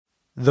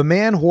The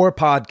Man Whore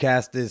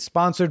Podcast is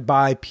sponsored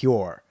by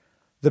Pure.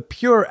 The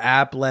Pure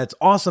app lets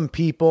awesome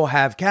people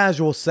have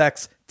casual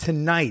sex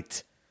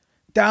tonight.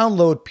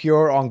 Download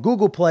Pure on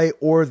Google Play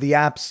or the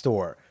App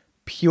Store.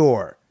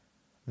 Pure,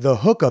 the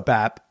hookup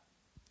app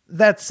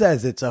that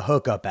says it's a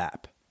hookup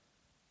app.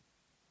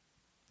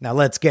 Now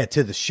let's get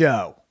to the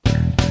show.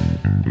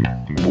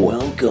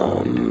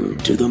 Welcome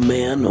to the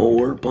Man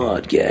Whore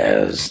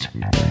Podcast.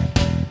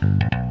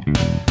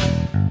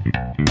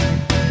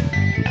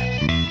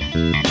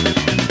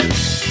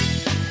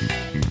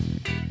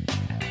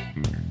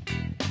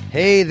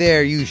 Hey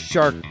there, you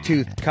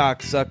shark-toothed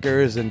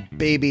cocksuckers and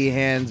baby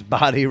hands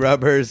body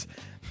rubbers.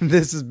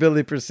 This is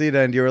Billy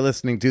Procida, and you're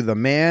listening to the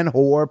Man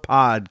Whore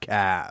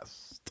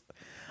Podcast.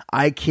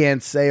 I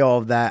can't say all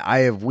of that. I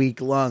have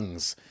weak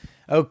lungs.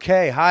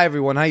 Okay, hi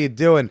everyone, how you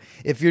doing?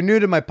 If you're new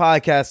to my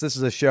podcast, this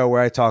is a show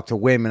where I talk to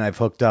women I've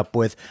hooked up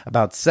with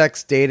about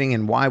sex, dating,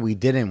 and why we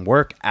didn't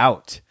work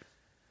out.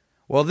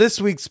 Well,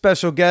 this week's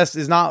special guest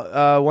is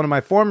not one of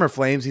my former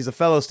flames. He's a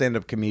fellow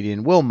stand-up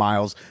comedian, Will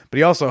Miles, but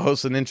he also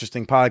hosts an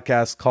interesting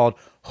podcast called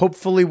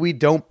Hopefully We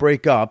Don't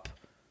Break Up,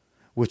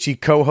 which he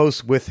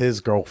co-hosts with his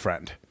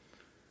girlfriend.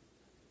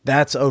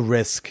 That's a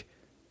risk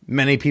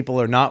many people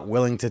are not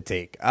willing to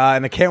take.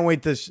 And I can't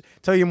wait to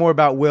tell you more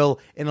about Will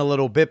in a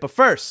little bit. But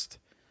first,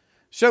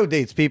 show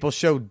dates, people.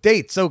 Show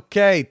dates.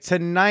 Okay,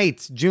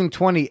 tonight, June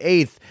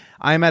 28th,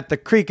 I'm at the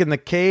Creek in the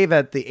Cave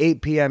at the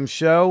 8 p.m.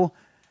 show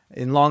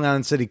in Long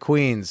Island City,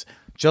 Queens.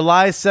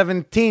 July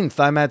 17th,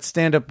 I'm at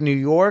Stand Up New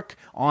York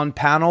on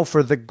panel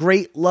for The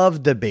Great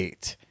Love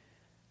Debate.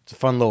 It's a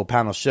fun little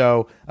panel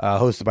show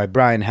hosted by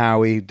Brian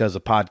Howie, who does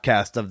a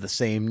podcast of the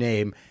same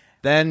name.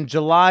 Then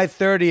July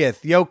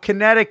 30th,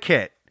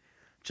 Connecticut.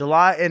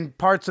 July in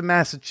parts of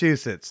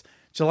Massachusetts.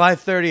 July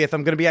 30th,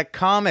 I'm going to be at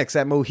Comics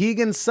at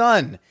Mohegan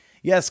Sun.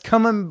 Yes,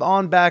 coming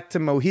on back to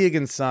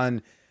Mohegan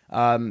Sun.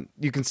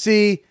 You can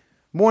see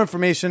more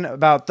information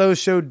about those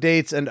show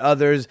dates and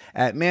others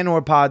at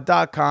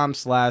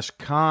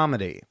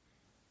manwhorepod.com/comedy.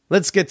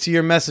 Let's get to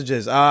your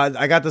messages.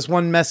 I got this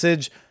one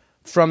message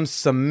from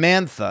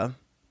Samantha.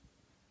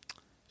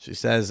 She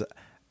says,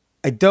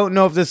 I don't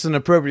know if this is an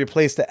appropriate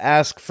place to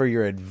ask for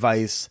your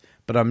advice,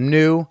 but I'm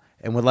new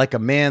and would like a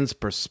man's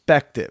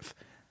perspective.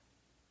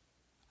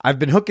 I've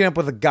been hooking up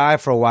with a guy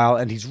for a while,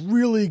 and he's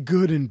really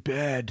good in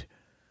bed,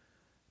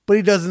 but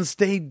he doesn't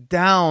stay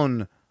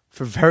down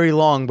for very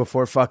long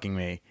before fucking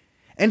me.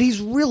 And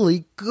he's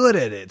really good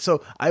at it.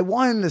 So I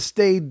want him to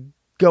stay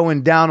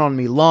going down on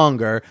me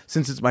longer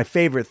since it's my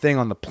favorite thing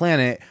on the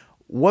planet.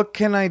 What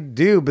can I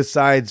do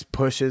besides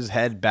push his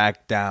head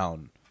back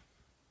down?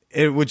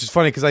 Which is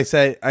funny because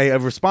I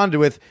responded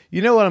with,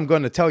 you know what I'm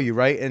going to tell you,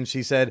 right? And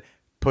she said,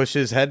 push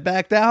his head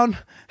back down?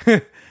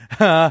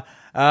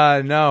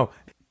 No.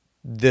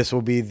 This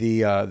will be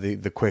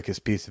the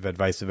quickest piece of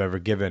advice I've ever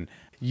given.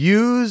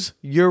 Use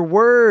your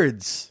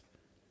words.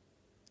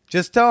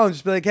 Just tell him,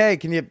 just be like, hey,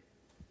 can you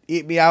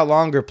eat me out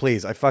longer,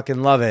 please? I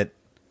fucking love it.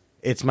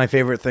 It's my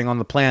favorite thing on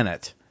the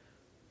planet.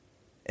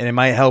 And it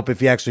might help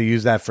if you actually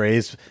use that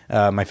phrase,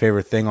 my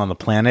favorite thing on the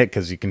planet,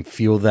 because you can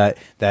feel that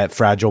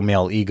fragile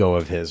male ego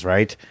of his,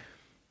 right?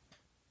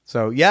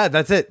 So, yeah,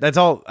 that's it. That's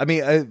all. I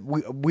mean, I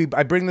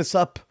bring this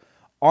up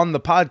on the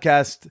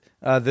podcast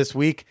this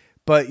week,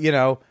 but,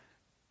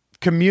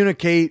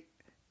 communicate,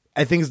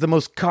 I think, is the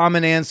most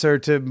common answer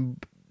to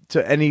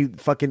any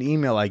fucking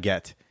email I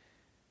get.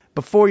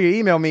 Before you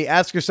email me,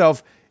 ask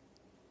yourself,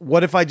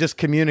 what if I just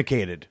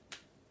communicated?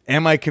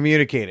 Am I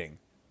communicating?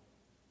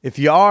 If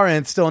you are and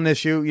it's still an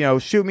issue,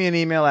 shoot me an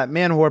email at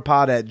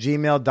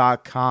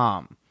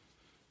manwhorepod@gmail.com.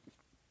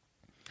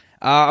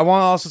 I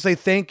want to also say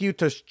thank you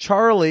to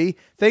Charlie.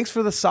 Thanks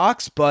for the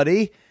socks,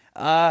 buddy.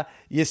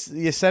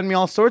 You send me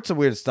all sorts of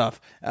weird stuff.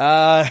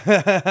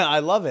 I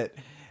love it.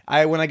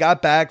 When I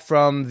got back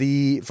from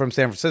San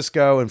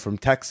Francisco and from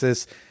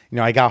Texas,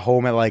 I got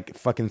home at like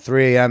fucking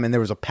 3 a.m. and there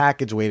was a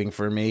package waiting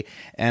for me.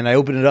 And I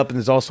opened it up and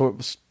there's all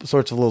sorts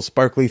of little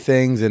sparkly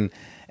things and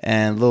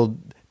little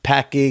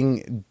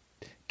packing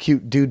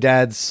cute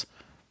doodads.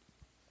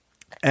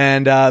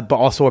 And but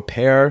also a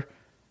pair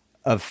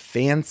of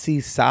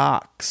fancy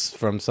socks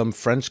from some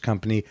French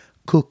company,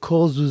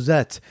 Coco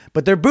Zuzette.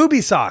 But they're booby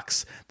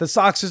socks. The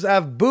socks just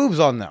have boobs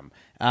on them.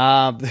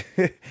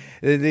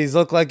 These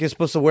look like you're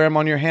supposed to wear them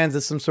on your hands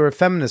at some sort of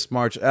feminist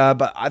march.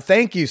 But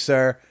thank you,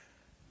 sir.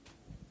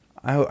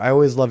 I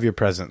always love your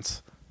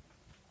presents.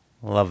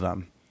 Love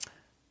them.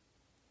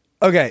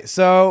 Okay,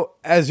 so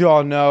as you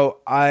all know,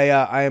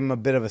 I am a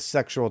bit of a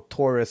sexual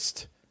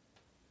tourist,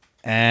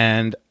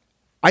 and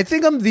I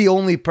think I'm the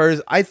only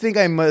person. I think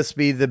I must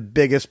be the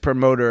biggest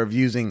promoter of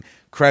using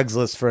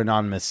Craigslist for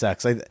anonymous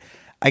sex.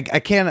 I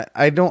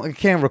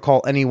can't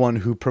recall anyone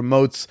who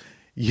promotes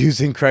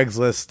using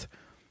Craigslist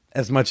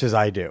as much as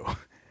I do.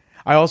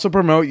 I also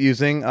promote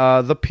using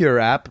the Pure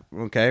app.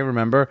 Okay,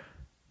 remember.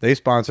 They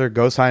sponsor.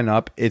 Go sign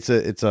up. It's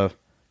a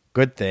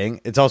good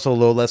thing. It's also a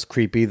little less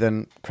creepy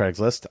than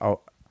Craigslist.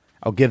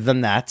 I'll give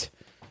them that.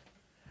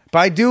 But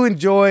I do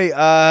enjoy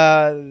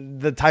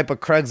the type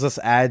of Craigslist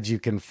ads you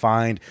can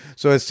find.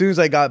 So as soon as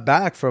I got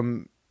back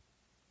from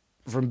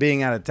from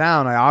being out of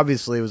town, I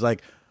obviously was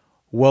like,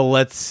 well,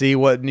 let's see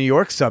what New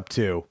York's up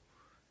to.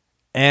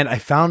 And I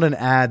found an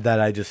ad that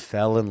I just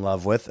fell in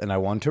love with, and I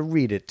want to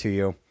read it to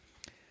you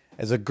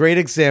as a great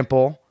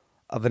example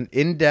of an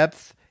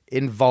in-depth,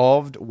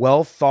 involved,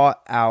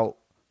 well-thought-out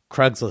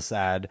Craigslist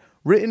ad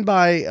written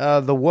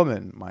by the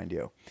woman, mind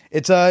you.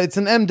 It's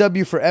an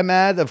MW for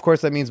MAD. Of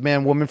course, that means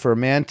man, woman for a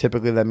man.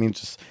 Typically, that means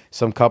just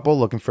some couple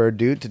looking for a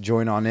dude to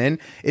join on in.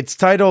 It's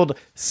titled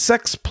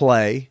Sex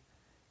Play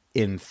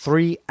in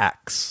 3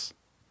 Acts.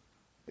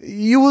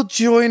 You will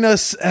join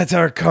us at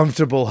our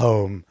comfortable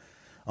home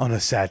on a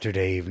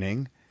Saturday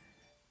evening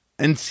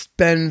and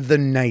spend the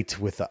night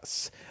with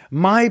us.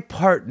 My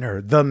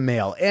partner, the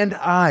male, and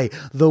I,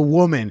 the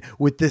woman,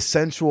 with this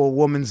sensual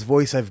woman's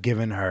voice I've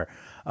given her,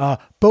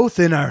 both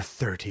in our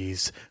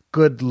 30s,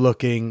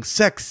 good-looking,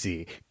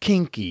 sexy,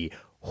 kinky,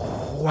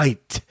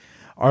 white,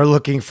 are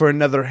looking for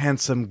another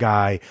handsome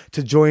guy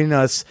to join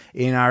us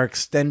in our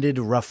extended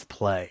rough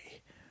play.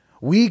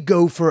 We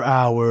go for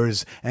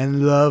hours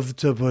and love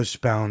to push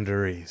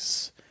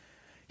boundaries.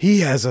 He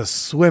has a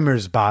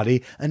swimmer's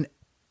body, an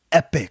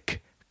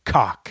epic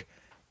cock,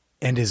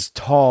 and is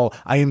tall.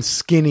 I am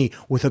skinny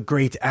with a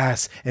great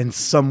ass and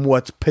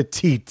somewhat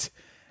petite.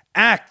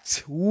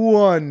 Act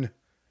 1.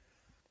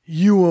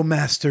 You will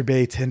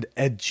masturbate and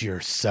edge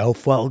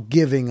yourself while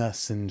giving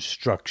us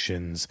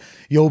instructions.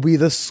 You'll be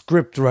the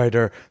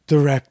scriptwriter,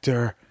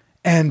 director,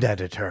 and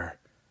editor.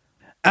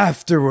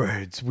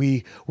 Afterwards,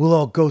 we will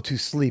all go to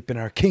sleep in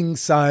our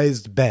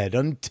king-sized bed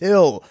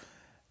until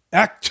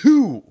Act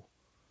 2.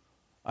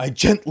 I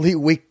gently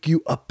wake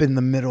you up in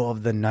the middle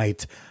of the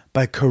night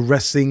by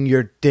caressing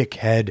your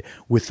dickhead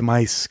with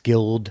my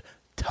skilled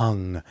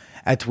tongue,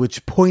 at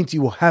which point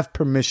you will have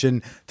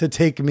permission to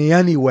take me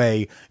any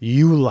way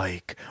you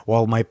like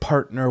while my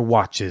partner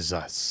watches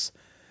us.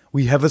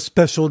 We have a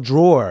special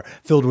drawer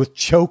filled with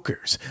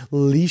chokers,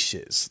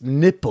 leashes,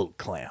 nipple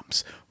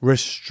clamps,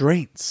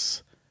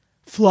 restraints,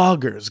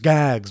 floggers,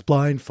 gags,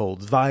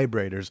 blindfolds,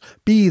 vibrators,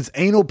 beads,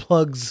 anal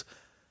plugs,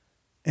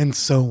 and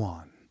so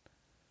on,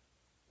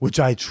 which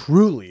I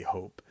truly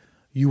hope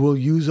you will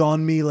use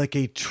on me like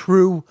a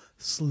true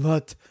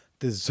slut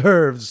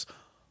deserves.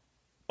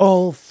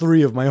 All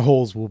 3 of my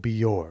holes will be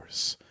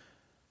yours.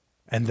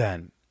 And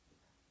then,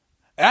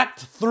 Act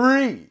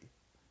 3,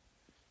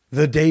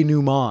 the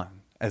denouement,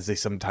 as they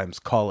sometimes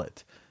call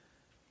it.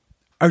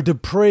 Our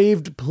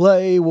depraved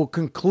play will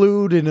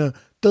conclude in a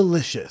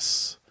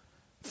delicious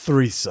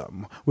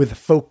threesome with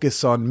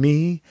focus on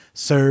me,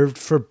 served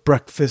for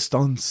breakfast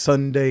on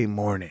Sunday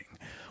morning,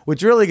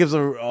 which really gives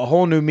a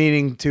whole new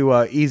meaning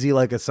to easy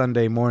like a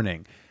Sunday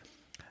morning.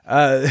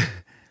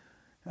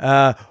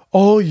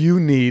 All you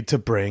need to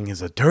bring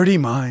is a dirty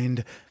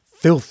mind,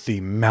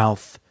 filthy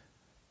mouth,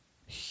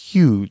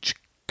 huge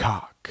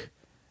cock,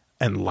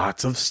 and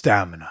lots of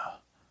stamina.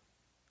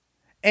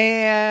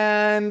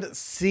 And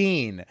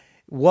scene.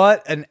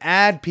 What an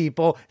ad,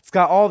 people. It's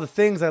got all the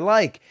things I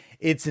like.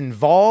 It's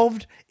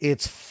involved.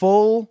 It's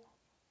full.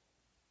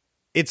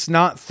 It's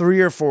not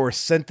 3 or 4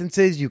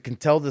 sentences. You can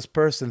tell this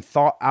person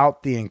thought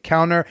out the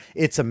encounter.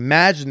 It's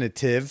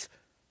imaginative.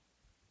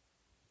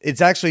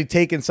 It's actually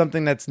taken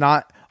something that's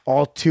not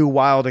all too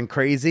wild and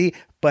crazy,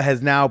 but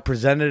has now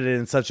presented it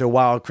in such a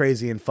wild,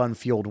 crazy, and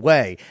fun-fueled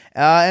way.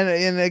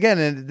 And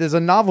again, there's a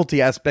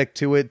novelty aspect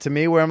to it to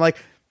me where I'm like,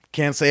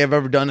 can't say I've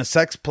ever done a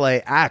sex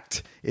play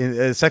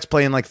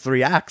in like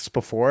 3 acts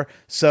before.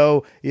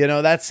 So,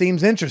 that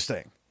seems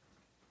interesting.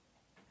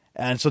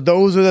 And so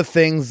those are the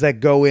things that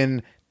go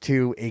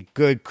into a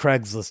good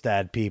Craigslist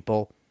ad,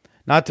 people.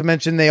 Not to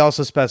mention, they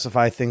also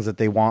specify things that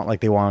they want, like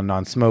they want a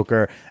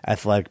non-smoker,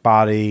 athletic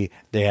body.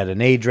 They had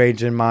an age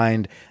range in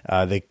mind.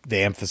 They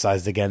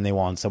emphasized again they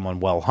want someone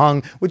well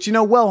hung, which,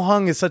 well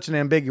hung is such an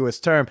ambiguous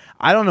term.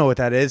 I don't know what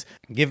that is.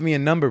 Give me a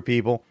number,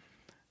 people.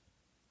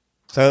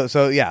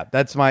 So yeah,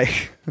 that's my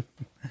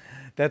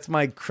that's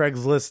my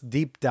Craigslist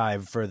deep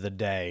dive for the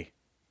day.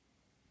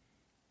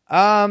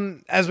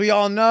 As we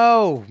all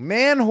know,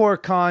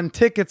 ManWhoreCon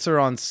tickets are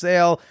on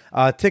sale.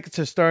 Tickets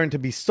are starting to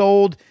be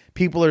sold.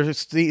 People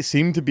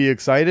seem to be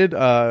excited,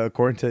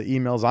 according to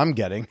emails I'm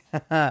getting.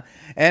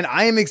 And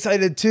I am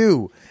excited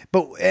too.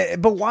 But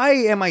why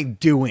am I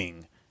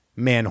doing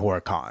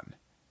ManWhoreCon?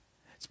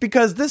 It's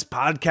because this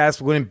podcast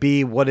wouldn't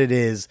be what it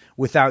is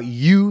without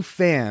you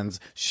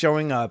fans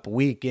showing up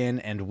week in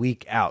and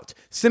week out.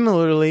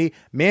 Similarly,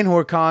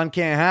 ManWhoreCon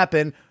can't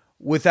happen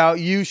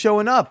without you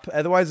showing up.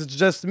 Otherwise, it's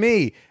just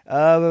me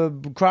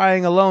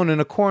crying alone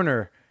in a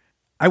corner.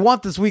 I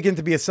want this weekend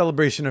to be a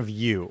celebration of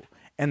you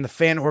and the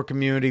fan whore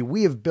community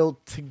we have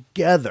built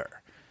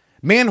together.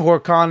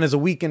 ManWhoreCon is a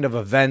weekend of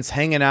events,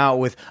 hanging out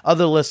with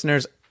other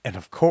listeners, and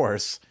of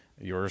course,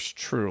 yours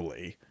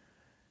truly.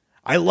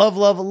 I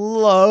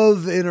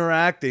love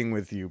interacting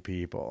with you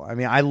people. I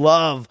mean, I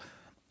love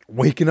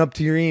waking up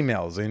to your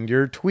emails and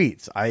your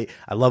tweets. I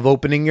love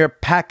opening your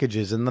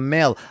packages in the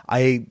mail.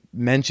 I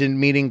mentioned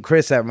meeting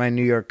Chris at my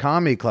New York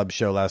Comedy Club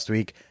show last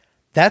week.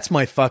 That's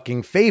my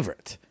fucking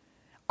favorite.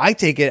 I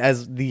take it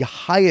as the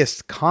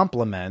highest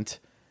compliment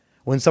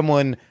when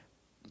someone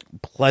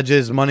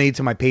pledges money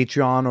to my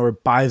Patreon or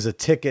buys a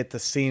ticket to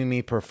see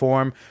me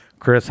perform.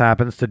 Chris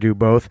happens to do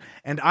both.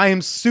 And I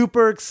am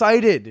super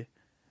excited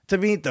to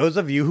meet those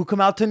of you who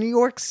come out to New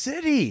York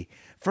City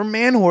for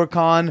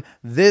ManWhoreCon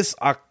this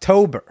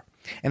October.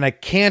 And I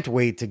can't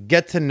wait to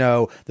get to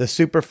know the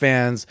super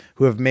fans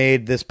who have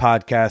made this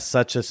podcast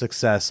such a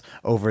success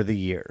over the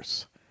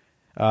years.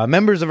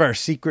 Members of our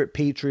secret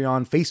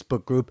Patreon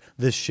Facebook group,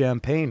 The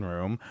Champagne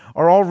Room,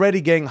 are already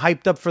getting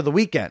hyped up for the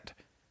weekend.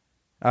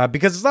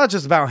 Because it's not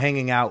just about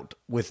hanging out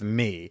with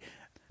me,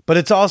 but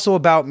it's also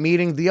about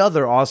meeting the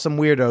other awesome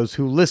weirdos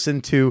who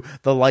listen to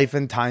The Life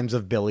and Times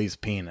of Billy's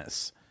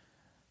Penis.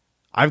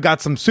 I've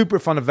got some super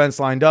fun events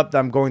lined up that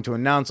I'm going to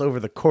announce over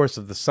the course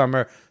of the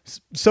summer.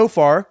 So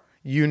far,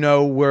 you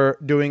know, we're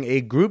doing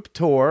a group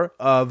tour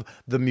of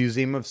the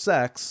Museum of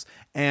Sex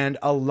and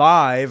a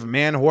live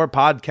Man Whore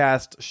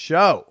podcast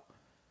show.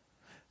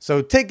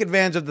 So take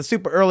advantage of the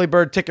super early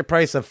bird ticket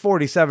price of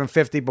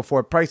 $47.50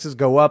 before prices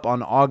go up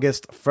on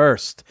August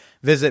 1st.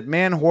 Visit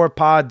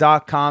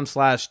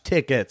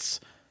manwhorepod.com/tickets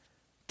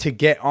to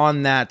get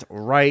on that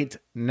right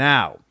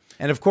now.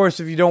 And of course,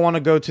 if you don't want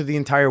to go to the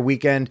entire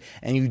weekend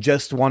and you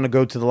just want to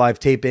go to the live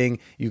taping,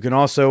 you can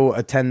also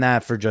attend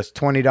that for just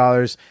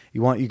 $20.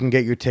 You can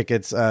get your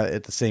tickets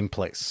at the same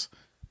place.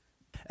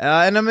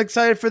 And I'm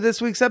excited for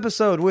this week's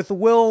episode with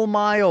Will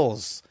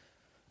Miles,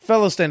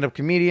 fellow stand-up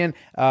comedian.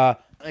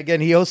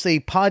 Again, he hosts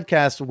a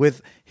podcast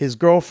with his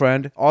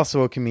girlfriend,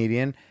 also a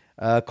comedian,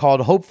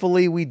 called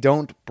Hopefully We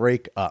Don't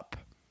Break Up.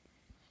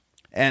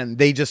 And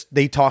they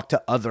talk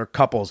to other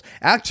couples.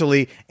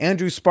 Actually,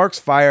 Andrew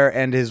Sparksfire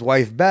and his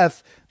wife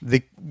Beth,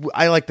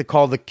 I like to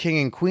call the king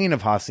and queen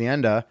of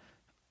Hacienda,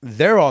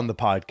 they're on the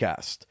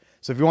podcast.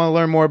 So if you want to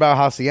learn more about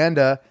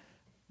Hacienda,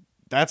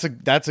 that's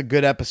a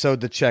good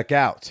episode to check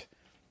out.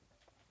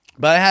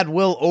 But I had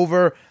Will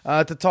over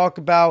to talk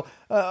about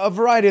a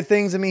variety of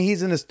things. I mean,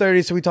 he's in his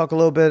 30s, so we talk a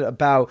little bit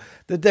about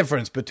the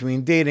difference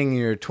between dating in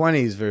your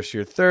 20s versus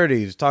your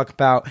 30s. Talk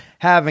about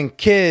having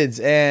kids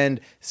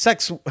and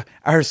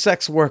our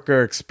sex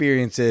worker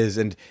experiences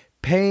and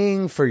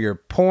paying for your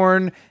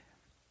porn.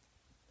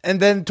 And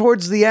then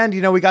towards the end,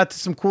 we got to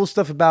some cool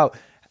stuff about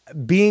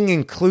being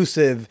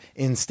inclusive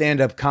in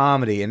stand-up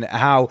comedy and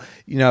how,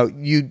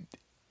 the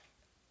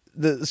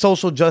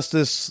social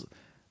justice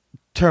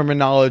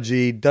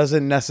terminology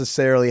doesn't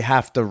necessarily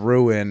have to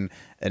ruin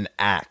an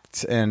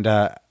act, and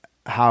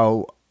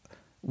how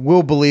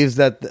Will believes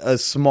that a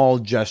small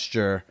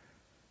gesture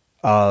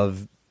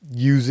of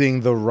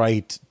using the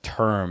right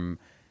term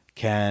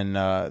can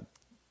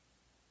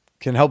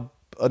help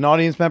an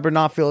audience member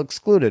not feel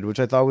excluded,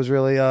 which I thought was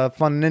really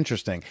fun and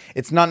interesting.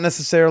 It's not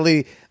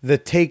necessarily the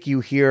take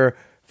you hear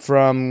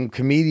from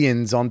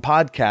comedians on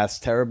podcasts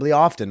terribly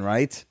often,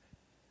 right?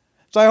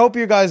 So I hope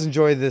you guys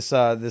enjoy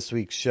this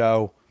week's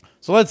show.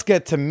 So let's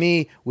get to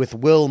me with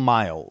Will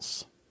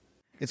Miles.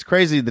 It's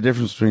crazy the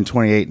difference between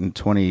 28 and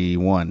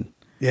 21.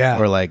 Yeah.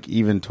 Or like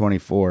even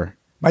 24.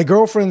 My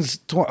girlfriend's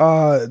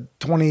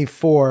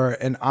 24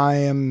 and I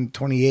am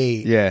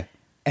 28. Yeah.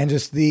 And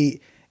just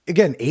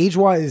again,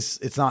 age-wise,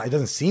 it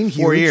doesn't seem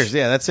huge. 4 years,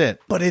 yeah, that's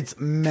it. But it's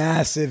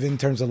massive in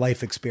terms of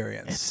life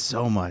experience. It's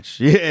so much.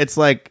 Yeah, it's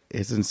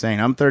insane.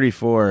 I'm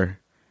 34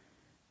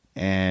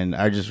 and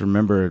I just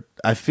remember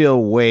I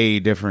feel way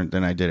different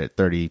than I did at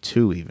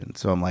 32 even.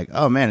 So I'm like,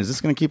 oh man, is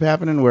this going to keep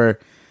happening where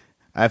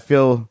I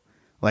feel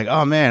like,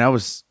 oh man,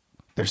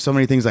 there's so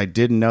many things I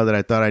didn't know that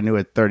I thought I knew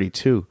at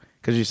 32.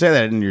 Because you say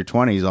that in your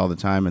 20s all the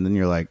time, and then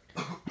you're like,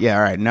 yeah,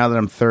 all right, now that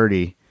I'm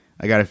 30,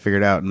 I got to figure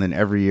it out. And then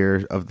every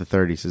year of the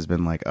 30s has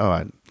been like, oh,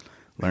 I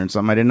learned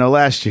something I didn't know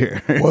last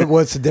year.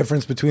 What's the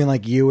difference between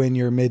like you in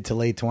your mid to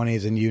late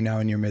 20s and you now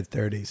in your mid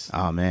 30s?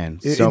 Oh man,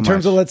 in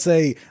terms of, let's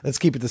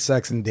keep it to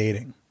sex and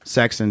dating.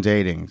 Sex and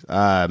dating.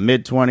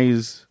 Mid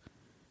 20s,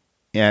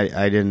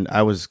 yeah,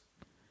 I was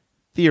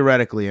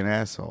theoretically an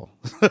asshole.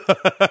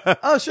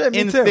 Oh shit, me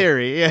in too.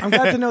 theory, yeah. I'm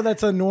glad to know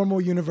that's a normal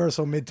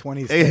universal mid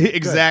 20s.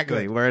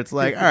 Exactly, good. Where it's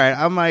like, all right,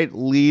 I might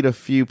lead a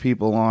few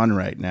people on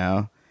right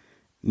now,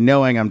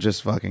 knowing I'm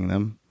just fucking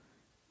them.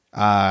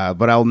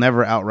 But I'll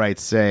never outright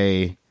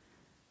say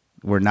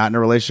we're not in a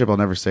relationship. I'll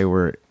never say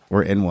we're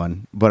in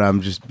one. But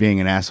I'm just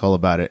being an asshole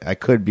about it. I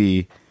could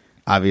be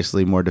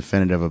obviously more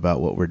definitive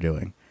about what we're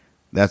doing.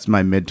 That's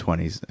my mid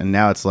 20s, and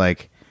now it's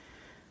like,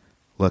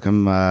 look,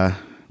 I'm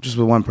just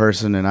with one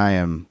person, and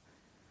I'm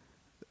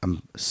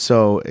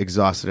so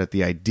exhausted at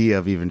the idea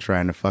of even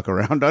trying to fuck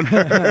around on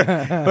her.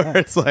 Where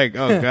it's like,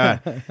 oh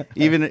god,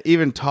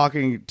 even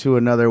talking to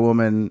another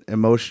woman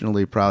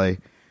emotionally probably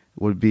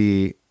would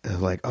be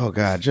like, oh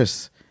god,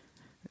 just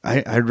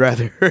I'd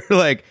rather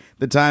like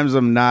the times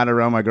I'm not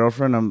around my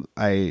girlfriend,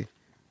 I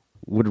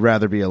would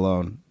rather be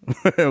alone.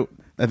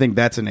 I think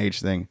that's an age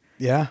thing.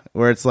 Yeah,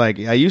 where it's like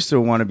I used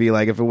to want to be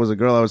like, if it was a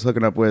girl I was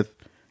hooking up with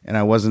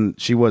and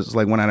she was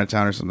like went out of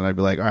town or something, I'd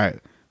be like, all right,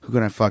 who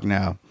can I fuck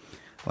now?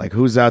 Like,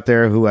 who's out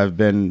there who I've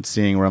been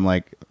seeing where I'm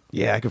like,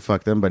 yeah, I could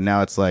fuck them. But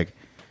now it's like,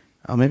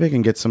 oh, maybe I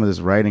can get some of this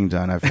writing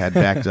done I've had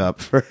backed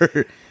up for.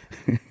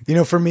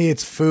 For me,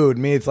 it's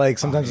food. It's like,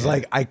 sometimes it's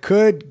like, I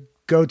could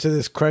go to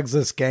this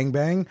Craigslist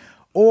gangbang,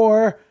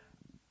 or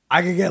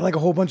I could get like a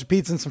whole bunch of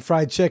pizza and some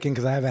fried chicken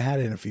because I haven't had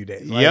it in a few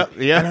days. Like, Yep,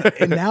 yeah.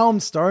 And now I'm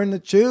starting to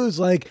choose.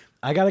 Like,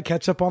 I got to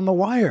catch up on The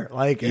Wire.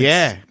 Like,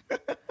 Yeah.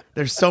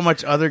 There's so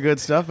much other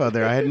good stuff out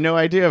there. I had no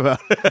idea about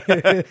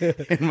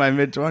it in my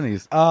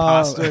mid-20s.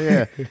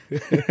 Pasta,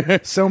 yeah.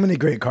 so many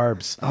great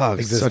carbs. Oh,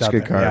 exist such out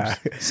good there. carbs.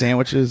 Yeah.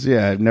 Sandwiches,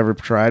 yeah, I've never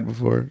tried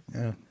before.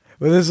 Yeah.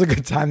 Well, this is a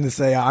good time to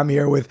say I'm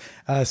here with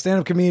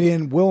stand-up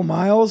comedian Will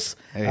Miles,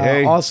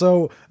 Hey.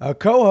 also a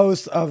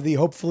co-host of the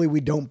Hopefully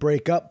We Don't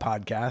Break Up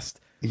podcast,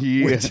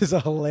 Yeah. which is a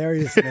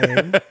hilarious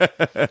name,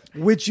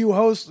 which you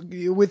host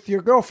with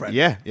your girlfriend.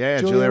 Yeah,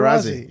 Julia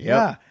Rossi. Yep.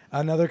 Yeah,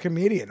 another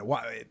comedian.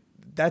 Wow,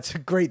 that's a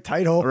great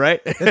title. Right?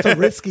 That's a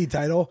risky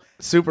title.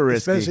 Super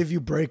risky. Especially if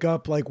you break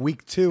up like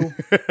week 2.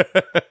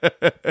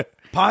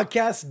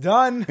 Podcast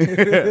done.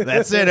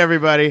 That's it,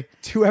 everybody.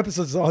 2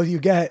 episodes is all you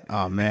get.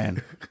 Oh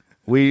man,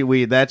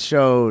 we that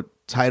show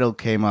title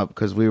came up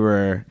because we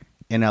were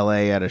in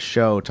LA at a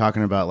show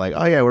talking about like,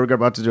 oh yeah, we're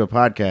about to do a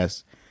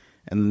podcast,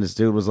 and then this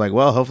dude was like,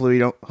 well, hopefully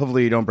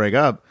you don't break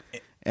up,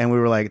 and we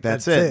were like,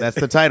 that's it, that's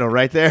the title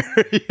right there.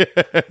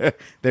 Yeah.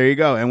 There you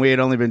go. And we had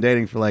only been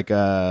dating for like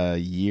a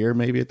year,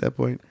 maybe at that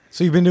point.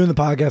 So you've been doing the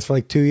podcast for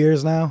like 2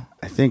 years now?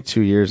 I think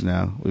 2 years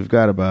now. We've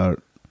got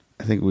about,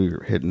 I think we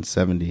were hitting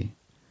 70,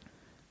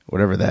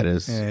 whatever that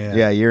is.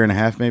 Yeah. A year and a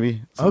half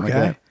maybe. Something Okay.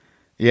 like that.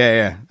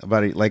 Yeah.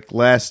 About like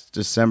last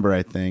December,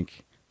 I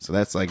think. So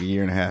that's like a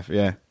year and a half.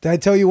 Yeah. Did I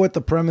tell you what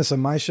the premise of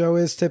my show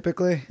is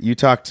typically? You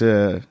talk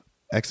to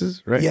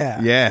exes, right?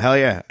 Yeah. Yeah. Hell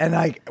yeah. And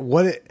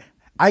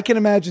I can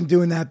imagine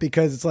doing that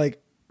because it's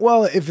like,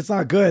 well, if it's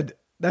not good,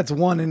 that's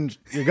one and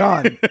you're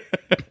gone.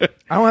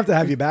 I don't have to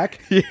have you back.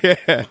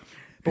 Yeah.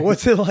 But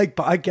what's it like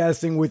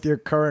podcasting with your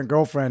current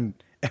girlfriend?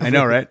 I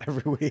know, right?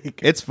 Every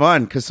week. It's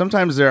fun because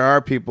sometimes there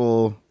are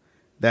people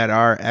that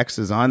are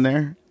exes on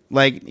there.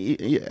 Like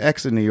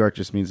ex in New York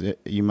just means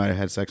you might have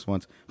had sex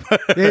once.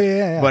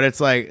 Yeah. But it's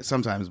like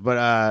sometimes.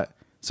 But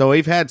so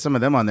we've had some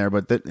of them on there,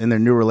 but in their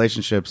new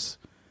relationships,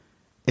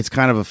 it's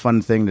kind of a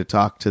fun thing to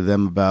talk to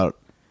them about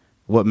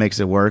what makes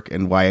it work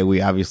and why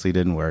we obviously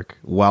didn't work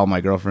while my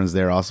girlfriend's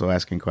there also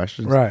asking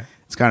questions. Right.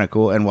 It's kind of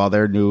cool. And while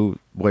their new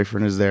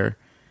boyfriend is there,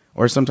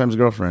 or sometimes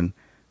girlfriend,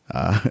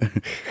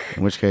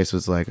 in which case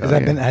it's like, Has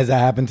that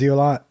happened to you a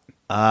lot?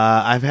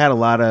 I've had a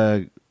lot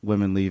of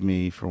women leave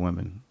me for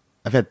women.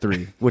 I've had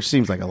 3, which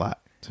seems like a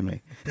lot to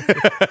me.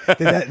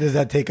 Does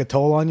that take a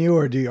toll on you,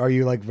 or are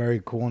you like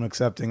very cool and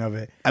accepting of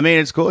it? I mean,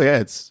 it's cool.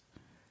 Yeah,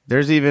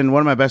 there's even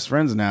one of my best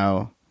friends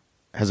now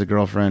has a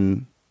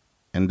girlfriend,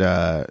 and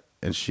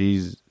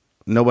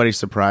nobody's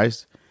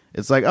surprised.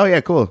 It's like, oh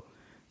yeah, cool.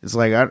 It's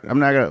like I'm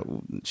not gonna.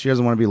 She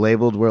doesn't want to be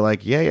labeled. We're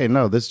like, yeah,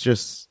 no, this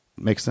just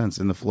makes sense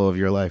in the flow of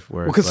your life.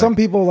 Where Because some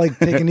people like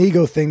take an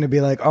ego thing to be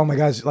like, oh my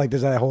gosh, like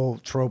there's that whole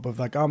trope of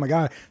like, oh my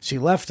god, she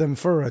left him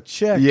for a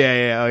chick.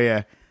 yeah, oh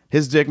yeah,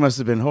 his dick must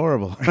have been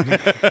horrible.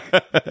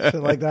 Shit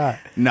like that.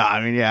 No,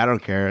 I mean, yeah, I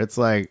don't care. It's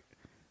like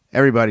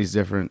everybody's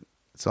different.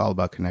 It's all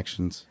about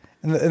connections.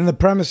 And the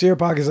premise of your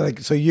podcast is like,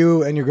 so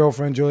you and your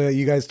girlfriend Julia,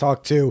 you guys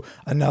talk to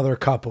another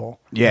couple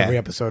every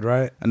episode,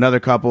 right? Another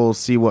couple,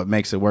 see what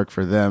makes it work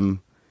for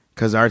them.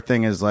 Because our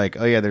thing is like,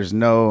 oh yeah, there's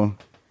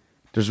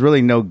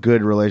really no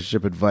good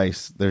relationship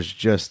advice. There's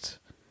just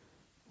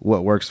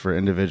what works for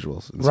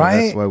individuals. And so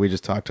right. That's why we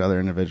just talk to other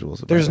individuals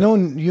about There's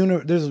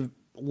it. there's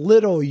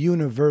little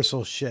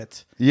universal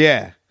shit.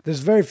 Yeah.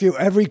 There's very few.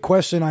 Every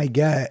question I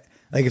get,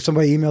 like if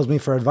somebody emails me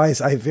for advice,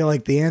 I feel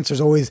like the answer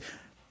is always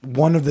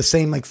one of the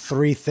same like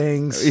 3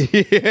 things.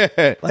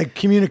 Yeah. Like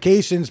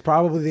communication is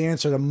probably the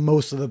answer to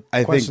most of the I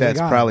think questions that's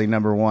got. probably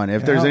number one.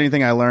 If there's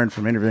anything I learned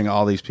from interviewing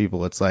all these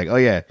people, it's like, oh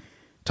yeah,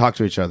 talk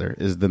to each other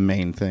is the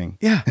main thing.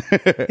 Yeah.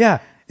 Yeah.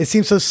 It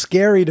seems so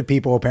scary to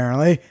people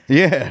apparently.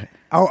 Yeah.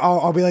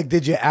 I'll be like,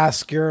 did you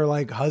ask your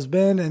like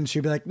husband? And she'd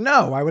be like,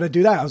 no, why would I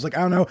do that? I was like,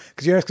 I don't know.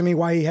 Because you're asking me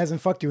why he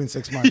hasn't fucked you in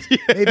 6 months. Yeah.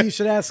 Maybe you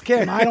should ask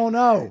him. I don't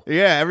know.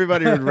 Yeah,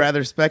 everybody would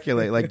rather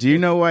speculate. Like, do you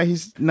know why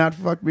he's not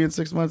fucked me in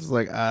 6 months? It's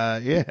like,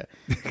 yeah,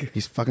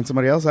 he's fucking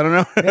somebody else. I don't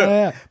know.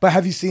 Yeah. But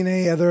have you seen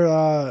any other,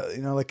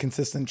 like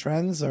consistent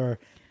trends or?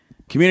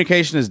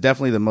 Communication is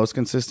definitely the most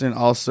consistent.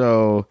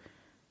 Also,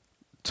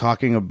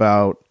 talking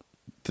about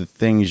the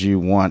things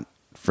you want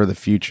for the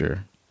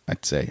future,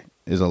 I'd say,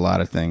 is a lot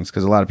of things.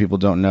 Because a lot of people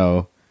don't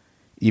know,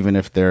 even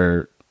if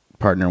their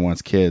partner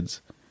wants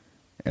kids.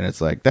 And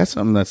it's like, that's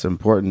something that's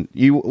important.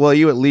 You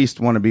at least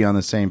want to be on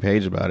the same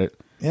page about it.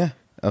 Yeah.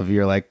 Of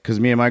your like, because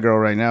me and my girl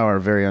right now are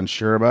very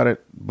unsure about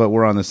it, but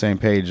we're on the same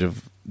page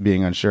of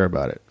being unsure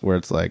about it. Where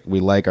it's like, we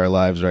like our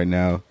lives right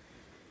now.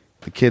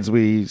 The kids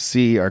we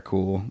see are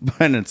cool.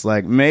 But it's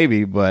like,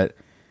 maybe, but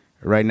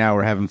right now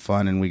we're having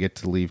fun and we get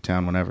to leave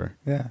town whenever.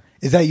 Yeah.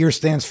 Is that your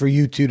stance for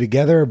you two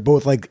together, or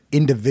both like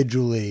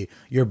individually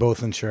you're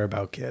both unsure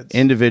about kids?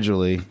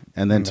 Individually,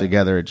 and then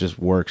together it just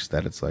works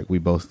that it's like we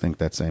both think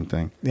that same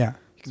thing. Yeah.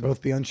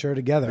 both be unsure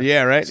together.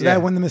 Yeah, right, So yeah.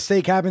 that when the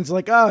mistake happens,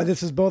 like, oh,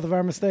 this is both of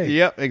our mistakes.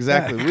 Yep,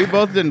 exactly. We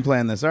both didn't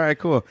plan this. All right,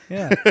 cool.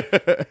 Yeah.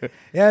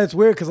 Yeah, it's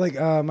weird because like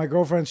my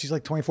girlfriend, she's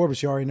like 24, but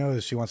she already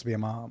knows she wants to be a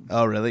mom.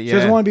 Oh, really? She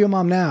doesn't want to be a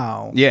mom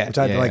now. Yeah, Which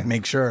I had to yeah, like yeah.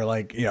 make sure,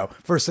 like,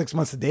 first 6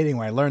 months of dating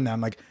when I learned that,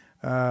 I'm like,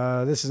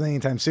 this isn't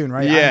anytime soon,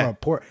 right? Yeah.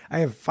 I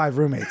have 5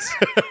 roommates.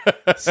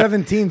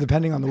 17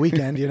 depending on the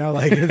weekend,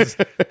 like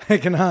I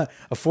cannot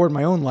afford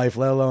my own life,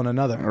 let alone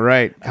another.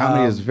 Right.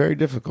 Comedy is very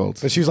difficult.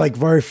 But she's like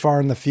very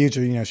far in the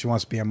future, she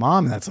wants to be a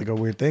mom, and that's like a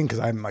weird thing because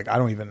I'm like, I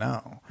don't even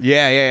know.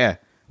 Yeah.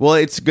 Well,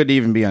 it's good to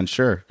even be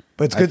unsure.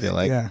 But it's good. I feel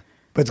like. Yeah.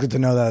 But it's good to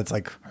know that it's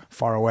like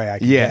far away.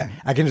 Yeah.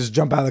 I can just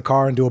jump out of the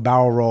car and do a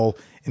barrel roll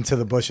into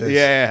the bushes.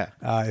 Yeah.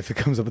 If it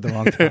comes up at the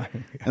wrong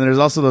time. And there's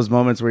also those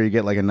moments where you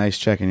get like a nice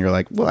check and you're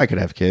like, well, I could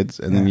have kids.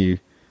 And then you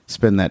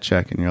spend that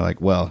check and you're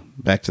like, well,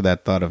 back to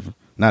that thought of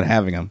not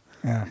having them.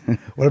 Yeah.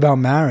 What about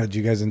marriage?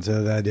 You guys into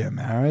the idea of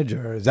marriage,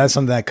 or is that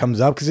something that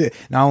comes up? Because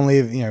not only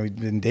we've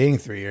been dating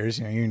 3 years,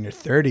 you're in your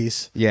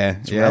 30s. Yeah.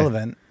 It's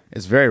relevant.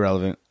 It's very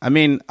relevant. I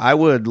mean, I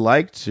would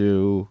like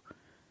to.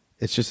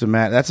 It's just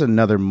that's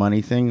another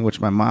money thing, which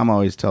my mom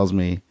always tells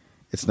me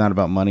it's not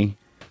about money.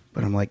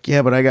 But I'm like,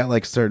 yeah, but I got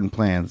like certain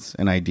plans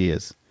and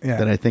ideas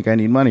that I think I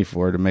need money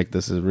for to make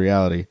this a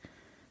reality.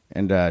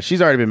 And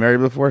she's already been married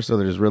before, so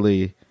there's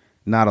really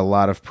not a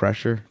lot of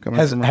pressure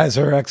coming from her. Has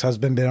her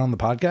ex-husband been on the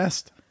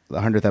podcast? The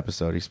 100th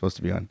episode he's supposed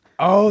to be on.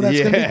 Oh, that's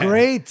gonna be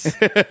great.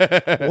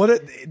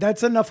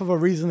 That's enough of a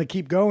reason to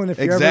keep going. If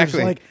you're ever just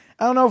Exactly. like,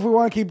 I don't know if we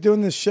want to keep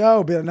doing this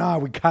show, but nah,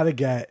 we gotta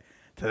get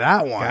to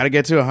that one. Got to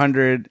get to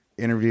 100.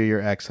 Interview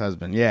your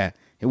ex-husband. Yeah,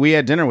 we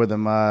had dinner with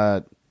him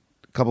a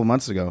couple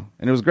months ago,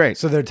 and it was great.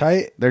 So they're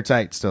tight. They're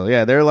tight still.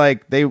 Yeah, they're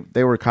like they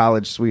were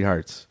college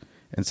sweethearts,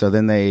 and so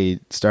then they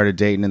started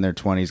dating in their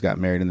 20s, got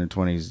married in their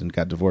 20s, and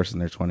got divorced in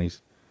their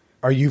 20s.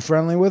 Are you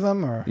friendly with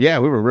them, or? Yeah,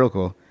 we were real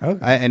cool. Okay.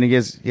 And he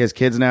has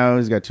kids now.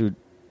 He's got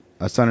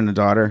a son and a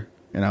daughter,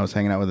 and I was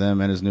hanging out with him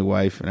and his new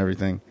wife and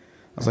everything.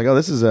 I was like, oh,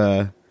 I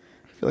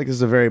feel like this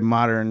is a very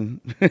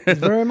modern. It's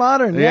very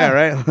modern. Yeah, Yeah,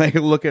 right. Like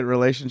look at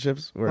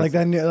relationships. Where Like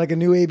like a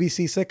new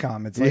ABC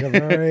sitcom. It's like a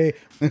very.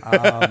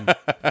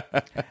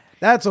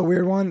 That's a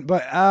weird one,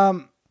 but I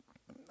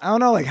don't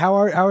know. Like, how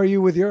are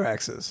you with your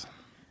exes?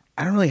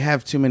 I don't really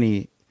have too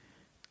many,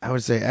 I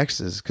would say,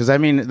 exes. Because, I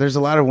mean, there's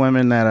a lot of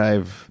women that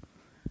I've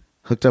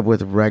hooked up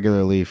with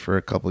regularly for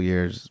a couple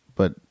years.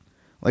 But,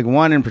 like,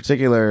 one in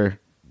particular,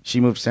 she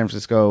moved to San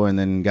Francisco and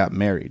then got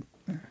married.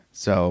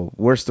 So,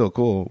 we're still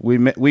cool.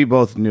 We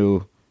both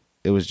knew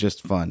it was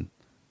just fun.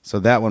 So,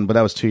 that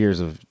was 2 years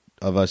of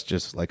us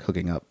just, like,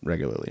 hooking up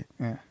regularly.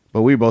 Yeah.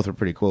 But we both were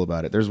pretty cool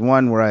about it. There's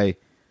one where I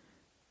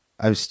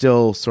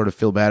still sort of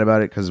feel bad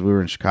about it because we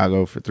were in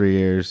Chicago for 3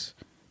 years,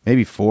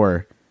 maybe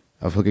 4,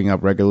 of hooking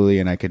up regularly,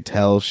 and I could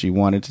tell she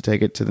wanted to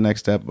take it to the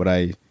next step, but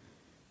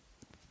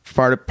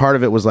part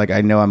of it was like,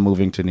 I know I'm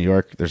moving to New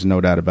York. There's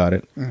no doubt about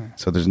it.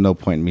 So there's no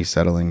point in me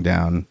settling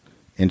down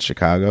in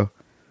Chicago.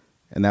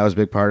 And that was a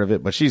big part of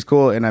it. But she's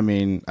cool, and I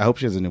mean, I hope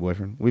she has a new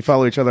boyfriend. We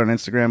follow each other on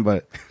Instagram,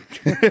 but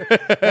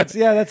That's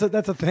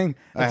a thing.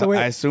 That's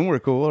I assume we're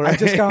cool, right? I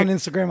just got on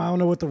Instagram. I don't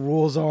know what the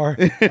rules are of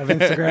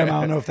Instagram. I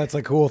don't know if that's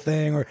a cool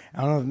thing, or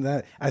I don't know if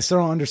that. I still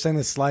don't understand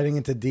this sliding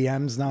into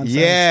DMs nonsense.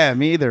 Yeah,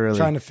 me either, really.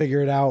 Trying to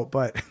figure it out,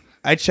 but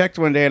I checked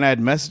one day and I had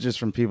messages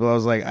from people. I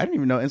was like, I didn't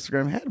even know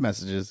Instagram had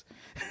messages.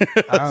 I I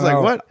was don't like,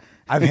 know. what?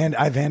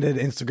 I've handed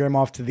Instagram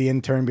off to the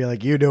intern, be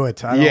like, you do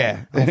it.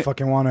 I don't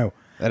fucking want to.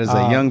 That is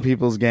a young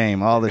people's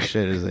game. All this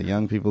shit is a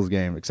young people's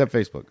game, except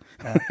Facebook.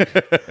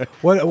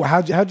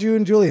 How'd you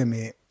and Julia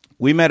meet?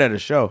 We met at a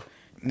show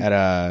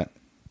at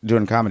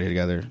doing comedy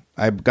together.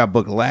 I got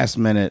booked last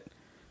minute,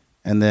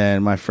 and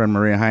then my friend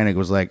Maria Heinig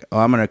was like, "Oh,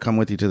 I'm gonna come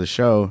with you to the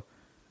show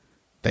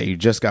that you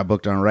just got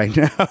booked on right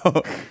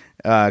now,"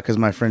 because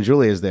my friend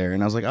Julia is there.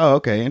 And I was like, "Oh,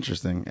 okay,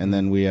 interesting." And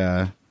then we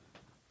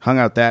hung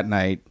out that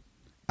night.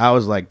 I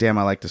was like, "Damn,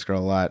 I like this girl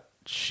a lot."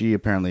 She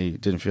apparently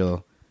didn't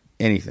feel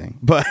anything,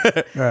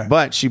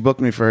 but she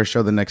booked me for her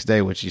show the next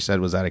day, which she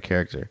said was out of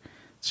character.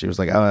 She was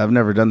like, "Oh, I've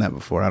never done that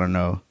before. I don't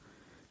know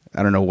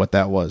what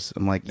that was."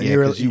 I'm like, "Yeah,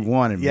 because you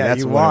wanted me.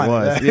 That's what it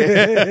was."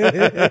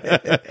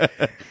 Yeah.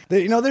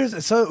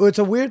 It's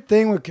a weird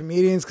thing with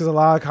comedians because a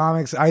lot of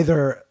comics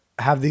either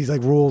have these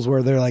like rules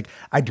where they're like,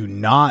 I do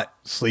not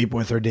sleep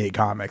with or date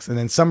comics, and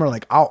then some are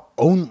like, I'll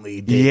only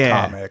date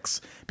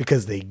comics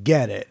because they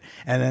get it,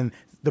 and then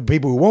the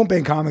people who won't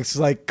bang comics is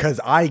like,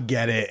 because I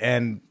get it,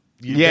 and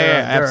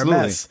they're absolutely.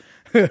 a mess.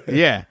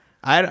 Yeah,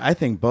 I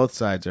think both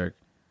sides are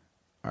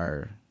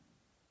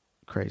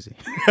crazy.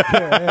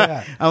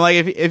 Yeah. I'm like,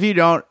 if you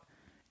don't,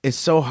 it's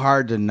so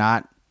hard to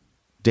not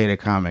date a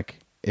comic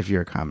if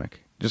you're a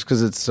comic, just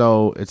because it's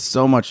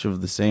so much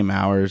of the same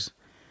hours.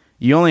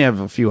 You only have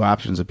a few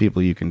options of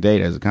people you can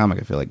date as a comic.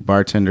 I feel like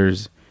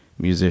bartenders,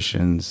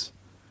 musicians,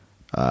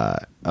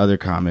 other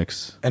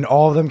comics, And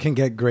all of them can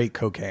get great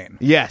cocaine.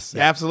 yes,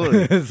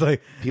 absolutely. It's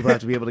like People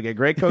have to be able to get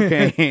great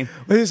cocaine.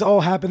 this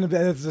all happened to be.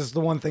 It's just the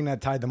one thing that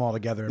tied them all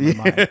together in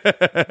my mind.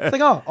 It's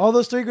like, oh, all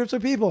those 3 groups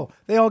of people,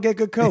 they all get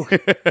good coke.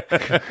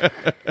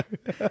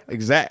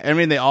 Exactly. I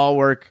mean, they all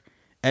work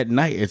at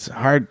night, it's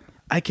hard.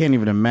 I can't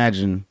even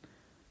imagine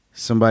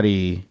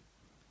somebody,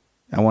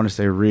 I want to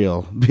say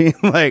real, being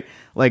like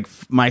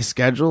my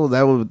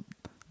schedule.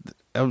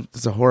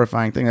 It's a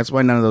horrifying thing. That's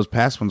why none of those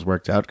past ones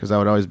worked out, because I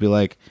would always be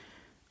like,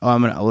 oh,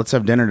 let's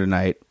have dinner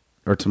tonight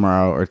or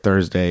tomorrow or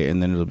Thursday,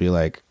 and then it'll be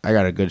like, I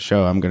got a good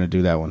show, I'm going to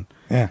do that one.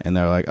 Yeah. And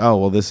they're like, oh,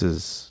 well, this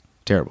is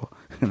terrible.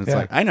 And it's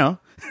like, I know.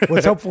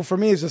 What's helpful for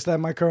me is just that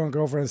my current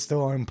girlfriend is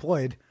still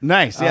unemployed.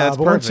 Nice. Yeah, that's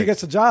but perfect. once she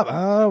gets a job,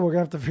 we're going to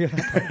have to figure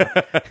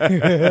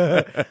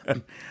that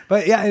out.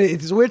 But yeah,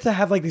 it's weird to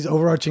have like these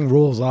overarching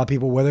rules. A lot of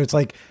people, whether it's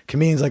like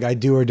comedians like I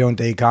do or don't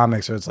date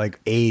comics, or it's like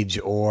age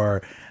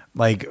or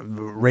like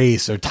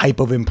race or type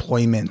of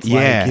employment.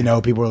 Yeah.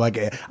 Like, people are like,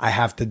 I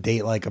have to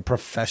date like a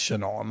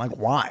professional. I'm like,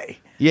 why?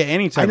 Yeah,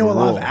 any type I know of a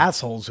lot rule. of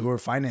assholes who are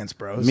finance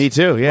bros. Me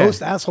too, yeah.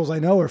 Most assholes I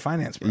know are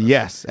finance bros.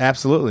 Yes,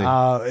 absolutely.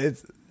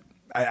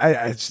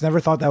 I just never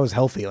thought that was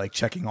healthy, like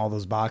checking all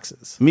those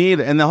boxes. Me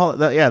either. And the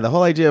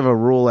whole idea of a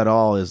rule at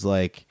all is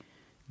like,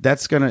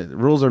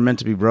 rules are meant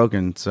to be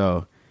broken.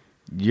 So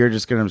you're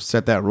just gonna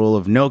set that rule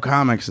of no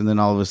comics, and then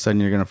all of a sudden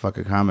you're gonna fuck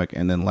a comic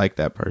and then like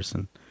that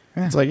person.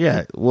 Yeah. It's like,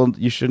 well,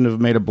 you shouldn't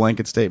have made a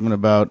blanket statement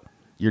about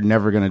you're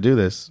never gonna do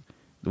this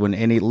when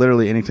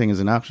literally anything is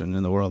an option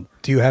in the world.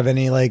 Do you have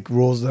any like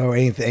rules though?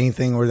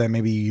 Anything or that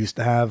maybe you used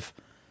to have?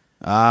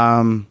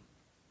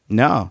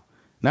 No.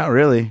 Not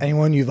really.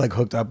 Anyone you've like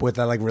hooked up with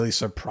that like really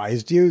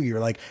surprised you? You're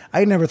like,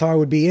 I never thought I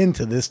would be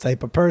into this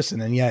type of person,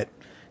 and yet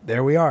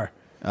there we are.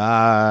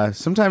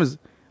 Sometimes,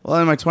 well,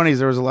 in my 20s,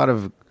 there was a lot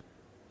of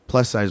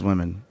plus size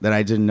women that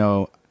I didn't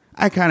know.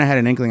 I kind of had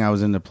an inkling I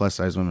was into plus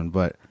size women,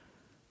 but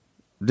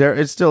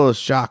it's still a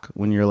shock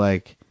when you're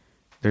like,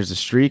 there's a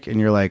streak, and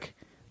you're like,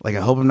 I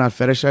hope I'm not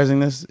fetishizing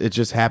this. It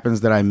just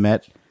happens that I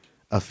met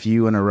a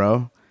few in a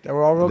row That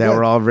were all real that good.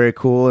 were all very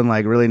cool and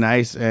like really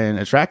nice and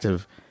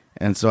attractive.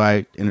 And so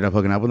I ended up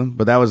hooking up with them,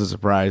 but that was a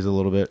surprise a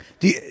little bit.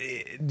 Do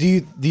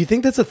you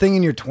think that's a thing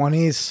in your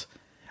 20s?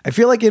 I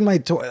feel like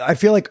I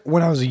feel like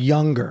when I was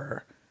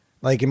younger,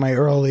 like in my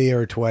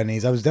earlier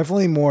 20s, I was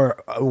definitely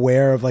more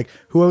aware of like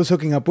who I was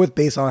hooking up with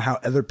based on how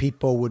other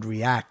people would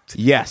react.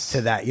 Yes.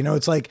 To that.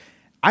 It's like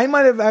I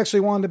might have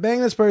actually wanted to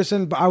bang this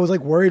person, but I was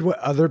like worried what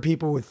other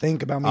people would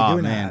think about me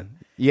doing that.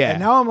 Yeah.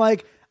 And now I'm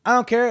like, I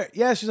don't care.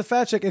 Yeah, she's a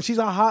fat chick, and she's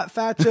a hot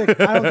fat chick.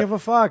 I don't give a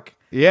fuck.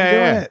 Yeah, I'm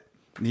doing yeah. it.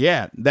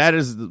 Yeah, that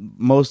is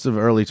most of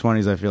early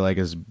 20s, I feel like,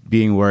 is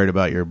being worried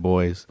about your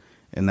boys.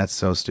 And that's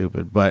so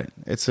stupid. But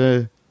it's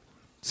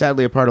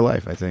sadly a part of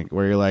life, I think,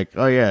 where you're like,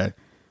 oh, yeah.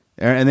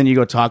 And then you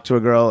go talk to a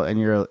girl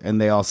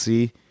and they all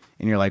see.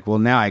 And you're like, well,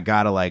 now I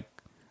gotta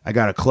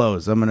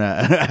close.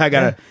 I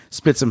gotta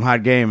spit some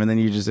hot game. And then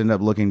you just end up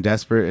looking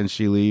desperate, and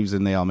she leaves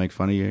and they all make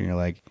fun of you. And you're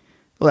like,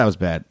 well, that was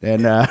bad.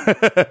 And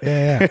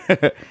Yeah.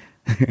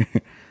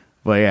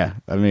 but yeah,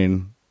 I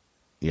mean,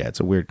 yeah, it's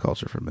a weird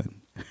culture for men.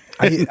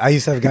 I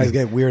used to have guys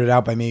get weirded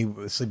out by me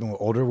sleeping with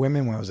older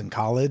women when I was in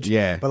college.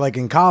 Yeah. But like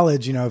in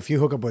college, if you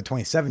hook up with a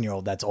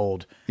 27-year-old, that's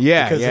old.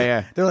 Yeah, Because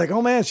yeah. They're like,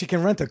 oh man, she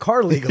can rent a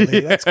car legally.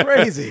 That's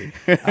crazy.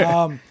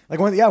 Like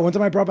one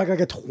time I brought back like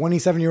a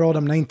 27-year-old.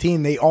 I'm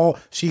 19.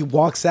 She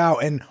walks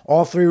out and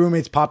all three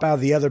roommates pop out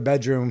of the other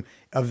bedroom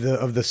of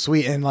the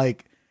suite and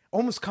like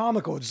almost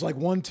comical, just like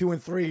 1, 2,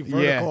 and 3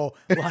 vertical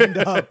lined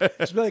up.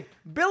 She'd be like,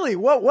 Billy,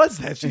 what was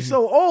that? She's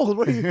so old.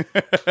 What are you?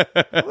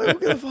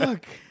 What the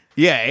fuck?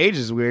 Yeah, age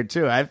is weird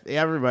too.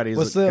 Everybody's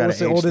What's got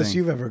the age oldest thing.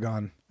 you've ever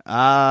gone?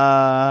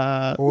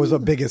 What Or was the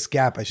biggest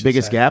gap? I should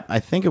biggest say. gap?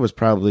 I think it was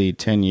probably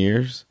 10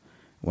 years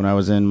when I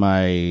was in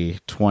my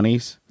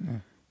 20s. Yeah.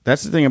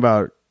 That's the thing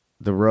about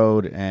the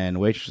road and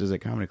waitresses at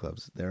comedy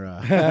clubs. They're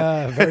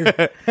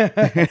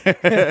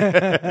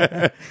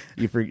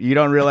you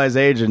don't realize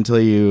age until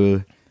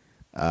you,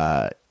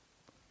 I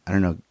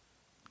don't know,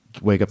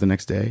 wake up the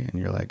next day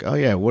and you're like, oh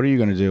yeah, what are you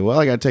going to do? Well,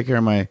 I got to take care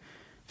of my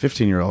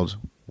 15-year-old.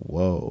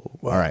 Whoa.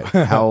 All right.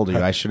 How old are you?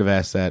 I should have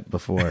asked that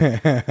before.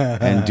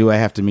 And do I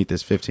have to meet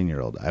this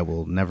 15-year-old? I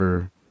will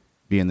never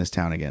be in this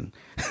town again.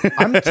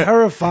 I'm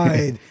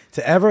terrified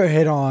to ever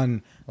hit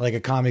on like a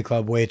comedy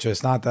club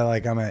waitress. Not that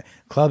like I'm at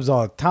clubs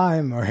all the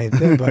time or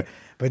anything, but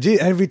gee,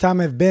 every time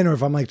I've been, or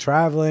if I'm like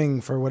traveling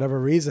for whatever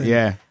reason.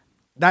 Yeah.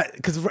 That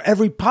because for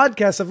every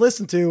podcast I've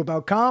listened to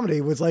about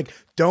comedy was like,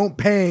 don't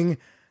paying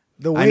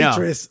the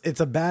waitress. It's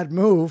a bad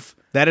move.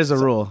 That is a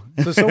rule.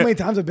 so many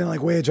times I've been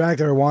like way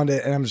attracted or wanted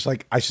it, and I'm just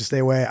like, I should stay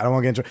away. I don't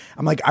want to get into.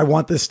 I'm like, I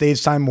want this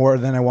stage time more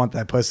than I want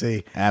that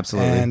pussy.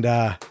 Absolutely.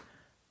 And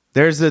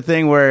there's the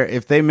thing where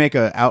if they make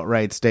an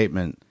outright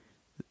statement,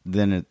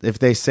 then if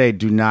they say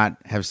do not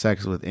have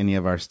sex with any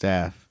of our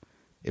staff,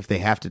 if they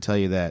have to tell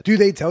you that, do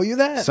they tell you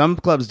that? some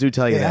clubs do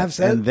tell you They that, have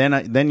said?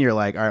 and then you're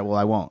like, all right, well,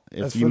 I won't.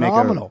 If That's you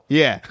phenomenal.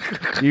 Yeah,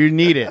 you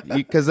need it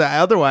because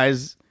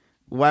otherwise,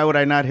 why would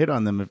I not hit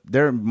on them if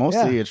they're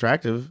mostly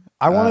attractive?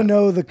 I want to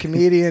know the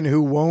comedian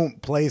who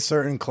won't play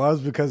certain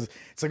clubs because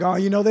it's like, oh,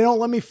 they don't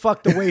let me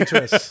fuck the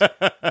waitress.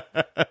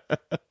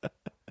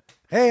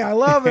 Hey, I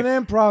love an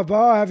improv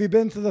bar. Have you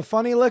been to the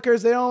Funny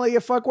Liquors? They don't let you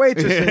fuck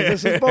waitresses.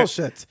 This is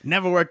bullshit.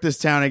 Never work this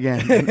town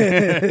again.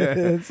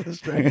 It's so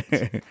strange.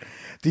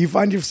 Do you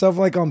find yourself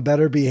like on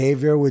better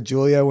behavior with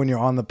Julia when you're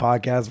on the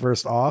podcast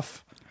versus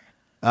off?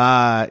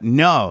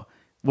 No.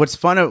 What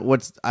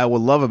I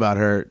would love about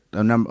her,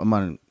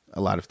 among a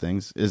lot of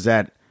things, is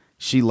that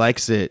she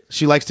likes it.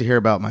 She likes to hear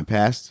about my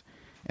past,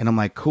 and I'm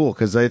like, cool,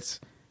 because it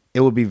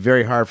would be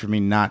very hard for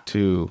me not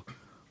to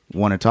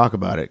want to talk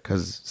about it,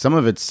 because some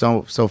of it's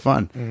so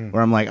fun.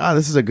 Where I'm like, oh,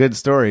 this is a good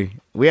story.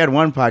 We had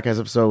one podcast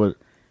episode with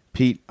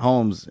Pete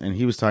Holmes, and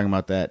he was talking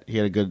about that. He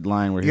had a good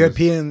line where you had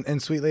Pete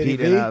and Sweet Lady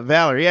Pete V? and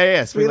Valerie,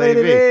 yeah, Sweet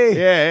Lady V.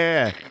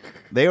 Yeah.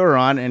 They were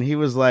on, and he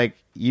was like,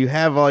 you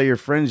have all your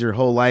friends your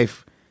whole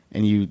life,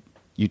 and you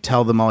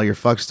tell them all your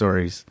fuck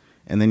stories,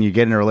 and then you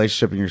get in a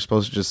relationship and you're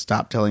supposed to just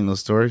stop telling those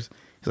stories.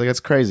 He's like, that's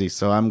crazy.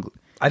 So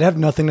I'd have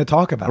nothing to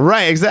talk about.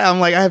 Right, exactly. I'm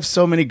like, I have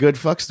so many good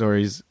fuck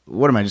stories.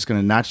 What am I just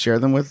going to not share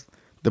them with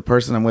the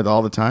person I'm with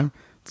all the time?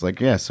 It's like,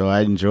 yeah, so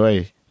I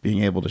enjoy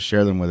being able to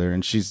share them with her,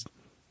 and she's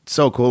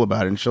so cool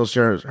about it, and she'll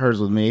share hers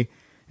with me.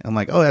 And I'm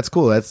like, oh, that's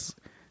cool.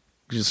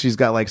 She's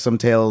got like some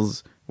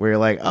tales where you're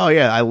like, oh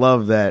yeah, I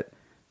love that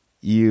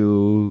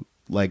you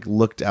like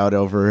looked out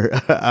over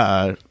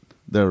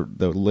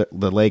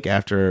the lake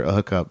after a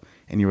hookup,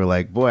 and you were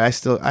like, boy,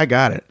 I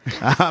got it.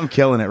 I'm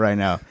killing it right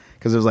now.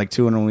 Because it was like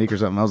 2 in a week or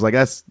something. I was like,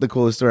 that's the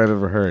coolest story I've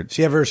ever heard.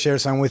 She ever share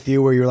something with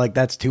you where you're like,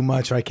 that's too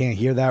much, or I can't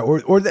hear that?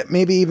 Or that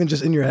maybe even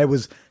just in your head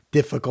was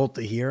difficult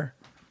to hear?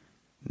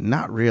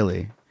 Not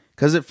really.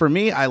 Because for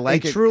me, I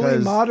like a truly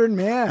modern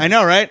man. I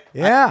know, right?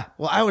 Yeah.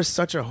 I was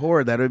such a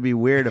whore that it would be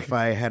weird if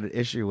I had an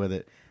issue with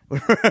it.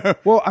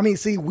 Well, I mean,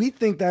 see, we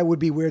think that would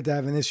be weird to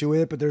have an issue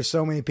with it, but there's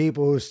so many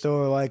people who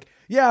still are like,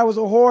 yeah, I was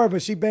a whore,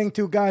 but she banged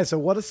 2 guys, so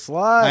what a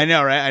slut. I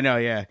know, right? I know,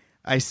 yeah.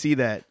 I see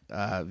that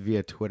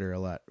via Twitter a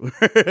lot.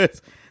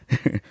 It's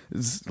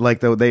like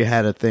they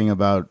had a thing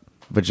about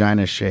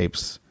vagina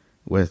shapes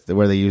where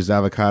they used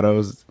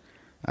avocados.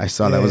 I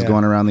saw that was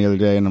going around the other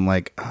day, and I'm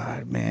like,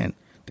 man,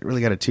 they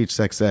really got to teach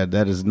sex ed.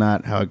 That is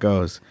not how it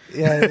goes.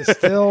 Yeah,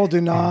 still do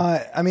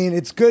not. I mean,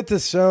 it's good to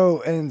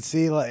show and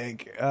see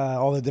like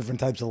all the different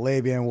types of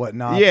labia and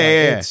whatnot.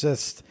 Yeah. It's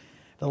just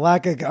the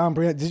lack of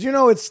comprehension. Did you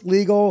know it's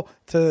legal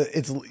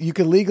you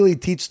could legally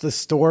teach the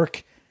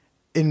stork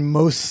in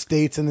most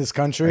states in this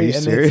country? Are you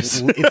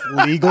serious? It's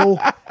legal.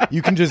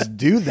 You can just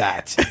do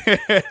that.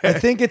 I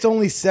think it's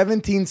only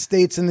 17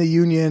 states in the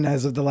union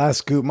as of the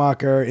last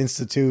Guttmacher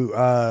Institute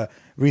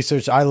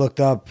research I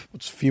looked up a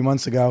few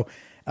months ago.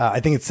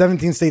 I think it's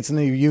 17 states in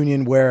the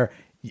union where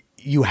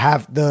you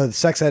have the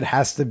sex ed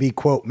has to be,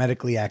 quote,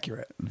 medically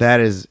accurate.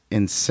 That is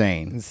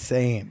insane.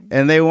 Insane.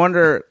 And they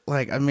wonder,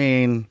 like, I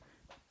mean,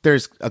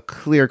 there's a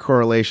clear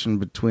correlation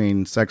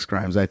between sex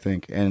crimes, I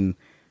think, and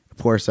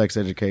poor sex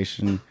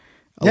education.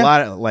 A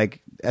lot of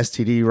like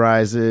STD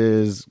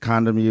rises,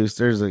 condom use.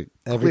 There's a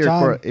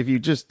clear if you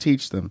just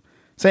teach them.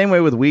 Same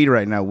way with weed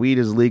right now. Weed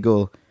is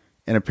legal,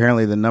 and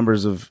apparently the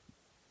numbers of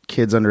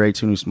kids under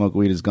 18 who smoke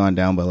weed has gone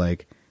down by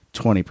like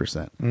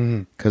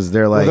 20%. Because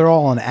they're like, they're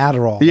all on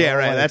Adderall. Yeah,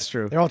 right. That's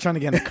true. They're all trying to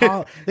get into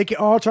college. They're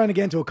all trying to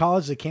get into a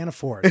college they can't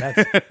afford.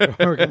 They're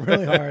working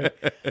really hard.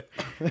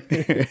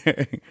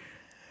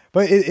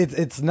 But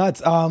it's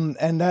nuts.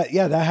 And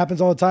that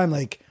happens all the time.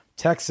 Like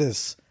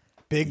Texas.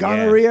 Big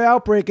gonorrhea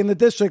outbreak in the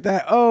district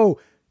that,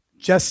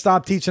 just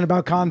stopped teaching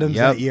about condoms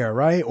that year,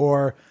 right?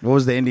 Or what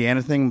was the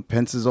Indiana thing?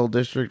 Pence's old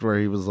district where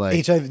he was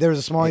like... HIV, there was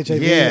a small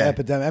HIV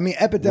epidemic. I mean,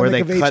 epidemic where they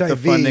of cut HIV. the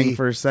funding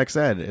for sex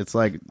ed. It's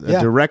like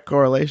a direct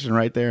correlation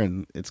right there,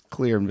 and it's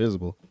clear and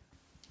visible.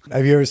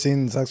 Have you ever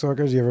seen sex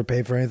workers? You ever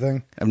paid for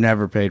anything? I've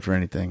never paid for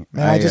anything.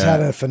 Man, I just had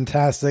a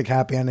fantastic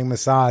happy ending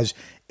massage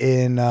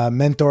in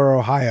Mentor,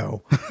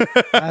 Ohio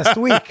last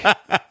week. And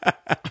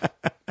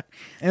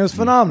it was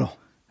phenomenal.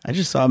 I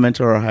just saw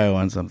Mentor, Ohio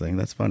on something.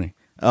 That's funny.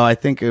 Oh, I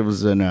think it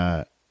was in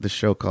the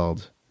show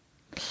called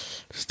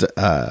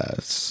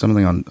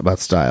something about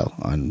style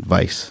on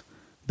Vice.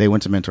 They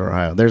went to Mentor,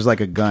 Ohio. There's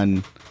like a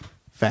gun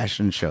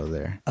fashion show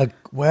there.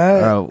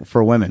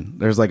 For women.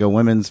 There's like a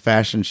women's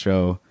fashion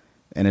show,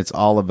 and it's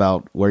all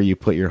about where you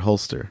put your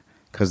holster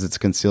because it's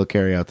concealed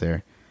carry out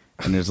there.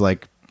 And there's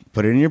like,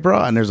 put it in your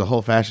bra, and there's a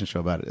whole fashion show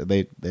about it.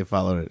 They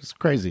followed it. It's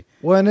crazy.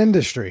 What an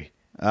industry.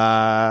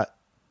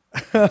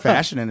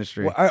 Fashion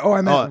industry.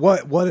 I meant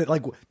what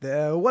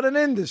an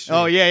industry.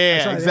 Oh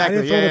yeah, Sorry, exactly.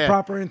 I didn't throw the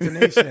proper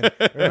intonation.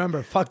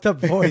 Remember, fucked up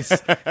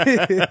voice.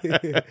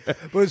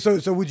 But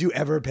so would you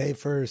ever pay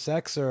for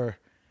sex, or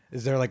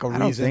is there like a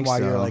reason why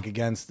you're like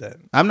against it?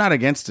 I'm not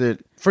against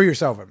it for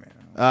yourself.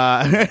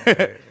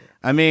 I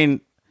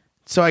mean,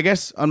 so I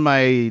guess on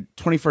my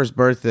 21st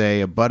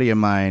birthday, a buddy of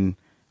mine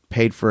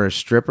paid for a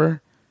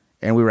stripper,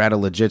 and we were at a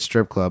legit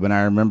strip club, and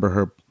I remember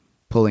her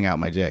pulling out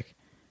my dick.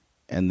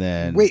 And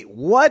then wait,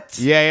 what?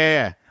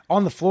 Yeah.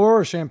 On the floor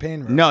or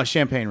champagne room? No,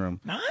 champagne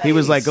room. Nice. He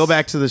was like, go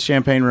back to the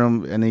champagne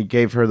room, and he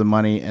gave her the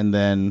money, and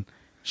then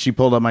she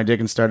pulled up my dick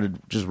and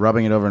started just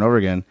rubbing it over and over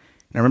again.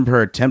 And I remember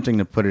her attempting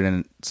to put it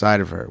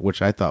inside of her,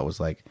 which I thought was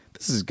like,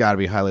 this has got to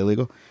be highly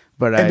illegal.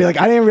 But And be like,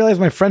 I didn't realize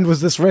my friend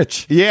was this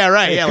rich. yeah,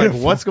 right. Yeah, like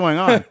what's going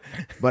on?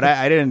 But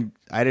I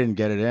didn't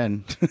get it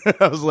in.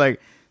 I was like,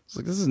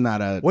 this is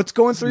not a What's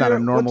going through not your- a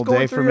normal what's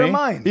going day through for your me.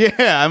 mind?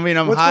 Yeah, I mean,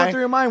 I'm What's high. going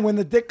through your mind when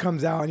the dick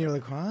comes out and you're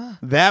like, huh?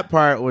 That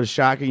part was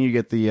shocking. You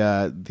get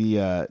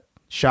the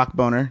shock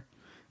boner,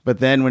 but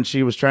then when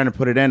she was trying to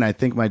put it in, I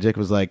think my dick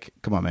was like,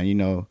 "Come on,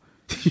 man,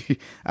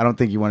 I don't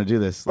think you want to do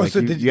this. Like, so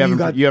you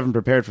haven't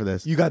prepared for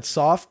this." You got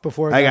soft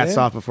before I got in?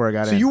 soft before I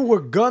got in. So you were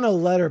gonna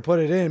let her put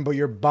it in, but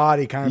your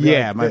body kind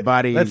of my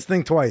body. Let's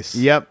think twice.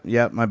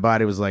 Yep. My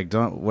body was like,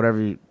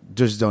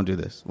 just don't do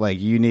this. Like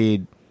you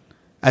need.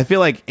 I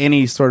feel like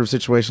any sort of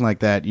situation like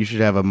that, you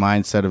should have a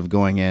mindset of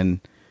going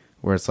in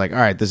where it's like, all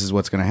right, this is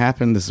what's going to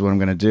happen. This is what I'm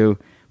going to do.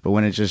 But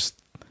when it's just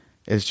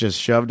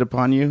shoved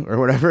upon you or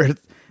whatever,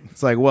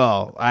 it's like,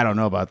 well, I don't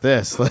know about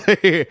this.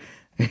 Like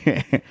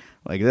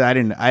I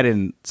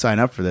didn't sign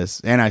up for this.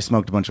 And I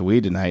smoked a bunch of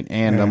weed tonight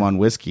and I'm on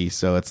whiskey.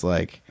 So it's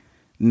like,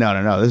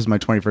 no. This is my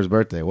 21st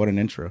birthday. What an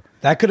intro.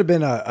 That could have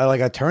been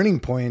a turning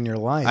point in your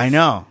life. I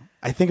know.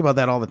 I think about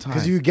that all the time.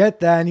 Because you get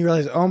that and you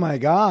realize, oh my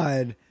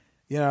God,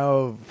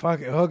 fuck,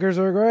 hookers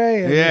are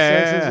great. And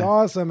sex is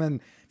awesome.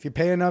 And if you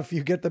pay enough,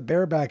 you get the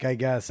bareback, I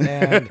guess.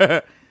 And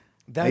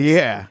that's,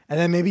 Yeah. And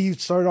then maybe you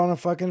start on a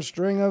fucking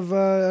string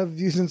of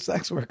using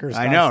sex workers.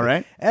 I know,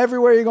 right?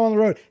 Everywhere you go on the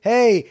road.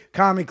 Hey,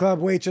 comedy club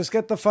waitress,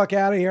 get the fuck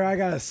out of here. I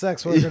got a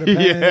sex worker to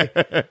pay.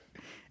 Yeah.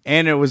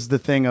 And it was the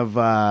thing of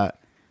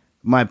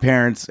my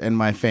parents and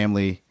my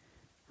family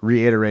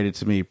reiterated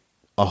to me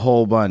a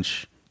whole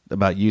bunch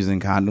about using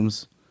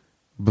condoms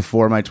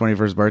before my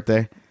 21st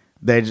birthday.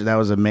 That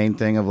was a main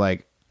thing of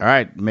like, all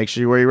right, make sure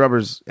you wear your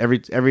rubbers.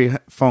 Every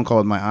phone call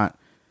with my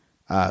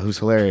aunt, who's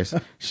hilarious,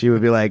 she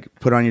would be like,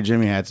 put on your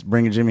Jimmy hats,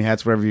 bring your Jimmy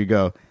hats wherever you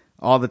go,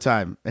 all the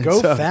time. And Go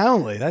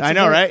family. That's I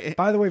know, very, right?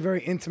 By the way,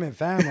 very intimate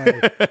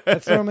family.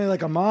 That's normally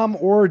like a mom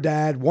or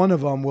dad. One of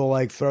them will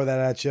like throw that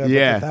at you.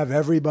 Yeah. But to have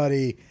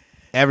everybody.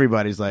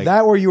 Everybody's like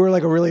That where you were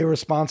like a really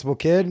irresponsible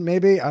kid,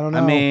 maybe? I don't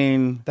know. I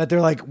mean, that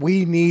they're like,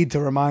 we need to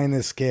remind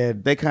this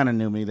kid. they kind of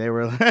knew me. They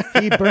were like,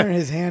 He burnt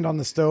his hand on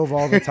the stove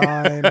all the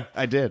time.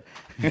 I did.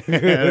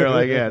 They're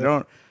like, yeah,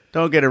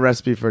 don't get a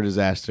recipe for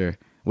disaster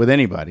with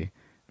anybody.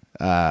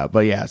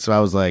 But yeah, so I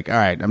was like, all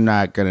right, I'm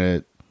not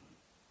gonna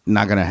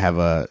have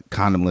a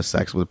condomless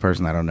sex with a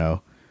person I don't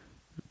know.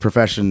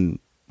 Profession,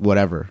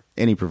 whatever,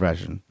 any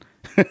profession.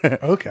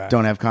 Okay.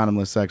 Don't have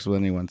condomless sex with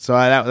anyone. So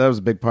that was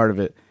a big part of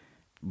it.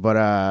 But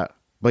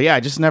yeah, I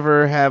just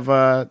never have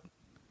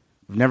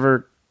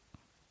never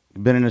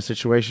been in a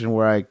situation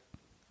where I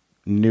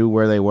knew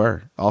where they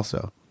were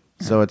also.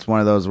 So it's one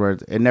of those where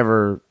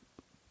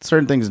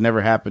certain things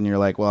never happen. You're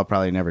like, well, I'll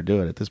probably never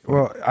do it at this point.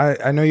 Well,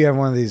 I know you have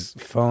one of these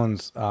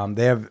phones.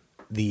 They have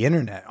the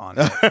internet on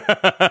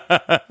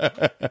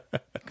it. You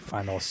can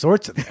find all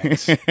sorts of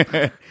things.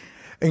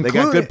 They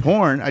got good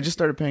porn. I just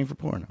started paying for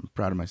porn. I'm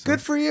proud of myself.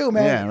 Good for you,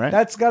 man. Yeah, right?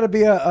 That's got to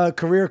be a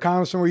career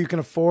accomplishment where you can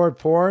afford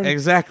porn.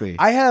 Exactly.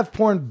 I have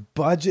porn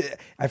budget.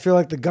 I feel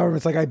like the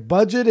government's like, I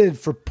budgeted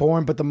for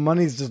porn, but the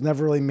money's just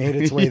never really made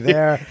its way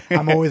there.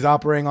 I'm always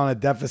operating on a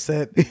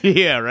deficit.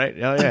 Yeah, right.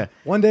 Oh, yeah.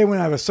 One day when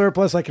I have a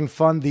surplus, I can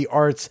fund the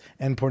arts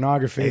and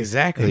pornography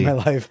Exactly. in my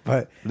life.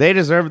 But They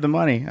deserve the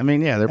money. I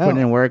mean, yeah, they're putting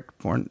in work.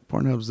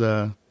 Pornhub's,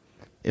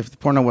 if the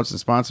Pornhub wants to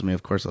sponsor me,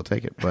 of course I'll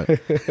take it. But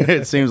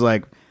it seems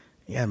like,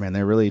 yeah, man,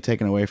 they're really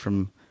taking away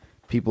from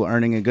people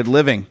earning a good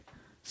living.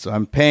 So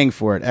I'm paying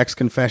for it. X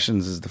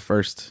Confessions is the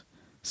first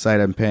site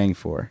I'm paying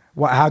for.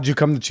 how'd you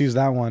come to choose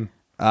that one?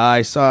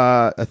 I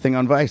saw a thing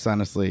on Vice,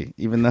 honestly,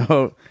 even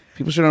though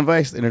people should on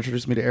Vice. It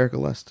introduced me to Erica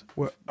Lust.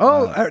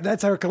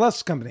 That's Erica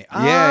Lust's company.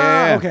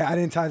 Yeah. Okay, I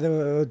didn't tie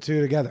the two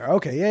together.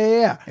 Okay,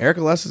 yeah.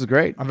 Erica Lust is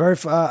great. I'm very.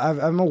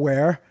 I'm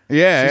aware.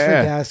 Yeah, she's yeah.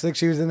 fantastic.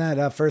 She was in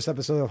that first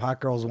episode of Hot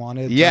Girls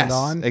Wanted. Yes, Turned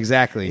On.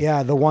 exactly.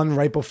 Yeah, the one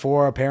right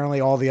before. Apparently,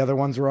 all the other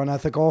ones were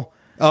unethical.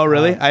 Oh,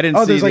 really? I didn't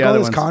see there's like the all other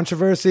this ones.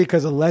 controversy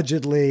because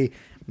allegedly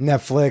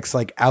Netflix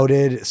like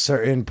outed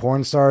certain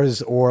porn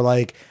stars or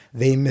like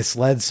they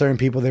misled certain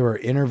people they were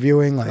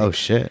interviewing. Like, Oh,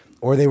 shit.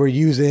 or they were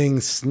using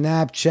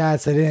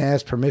Snapchats they didn't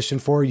ask permission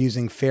for,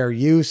 using fair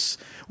use,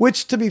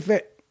 which, to be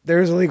fair,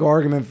 there's a legal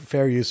argument for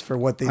fair use for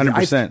what they did.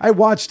 100%. I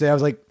watched it. I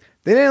was like,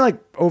 they didn't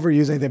like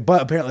overuse anything,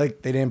 but apparently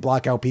like, they didn't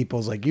block out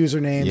people's like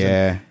usernames.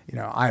 Yeah.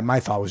 And, my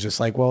thought was just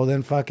like, well,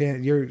 then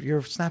fucking your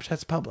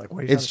Snapchat's public.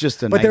 What are you It's talking-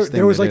 just a but nice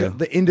there was thing like to do.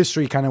 the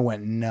industry kind of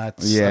went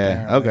nuts.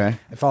 Yeah, apparently. okay.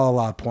 I follow a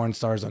lot of porn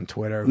stars on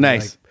Twitter. who,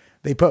 Nice. like,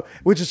 they put,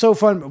 which is so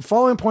fun.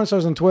 Following porn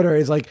stars on Twitter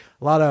is like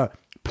a lot of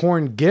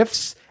porn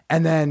gifs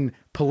and then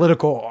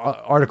political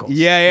articles.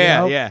 Yeah, you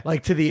know? yeah.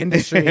 Like to the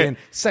industry and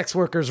sex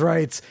workers'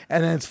 rights,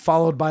 and then it's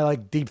followed by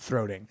like deep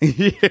throating.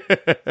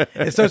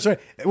 And so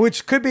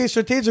which could be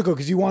strategical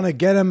because you want to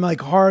get him like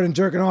hard and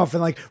jerking off,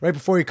 and like right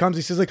before he comes,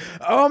 he says like,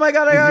 "Oh my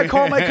god, I gotta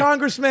call my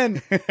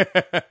congressman.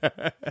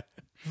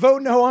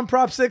 Vote no on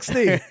Prop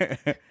 60."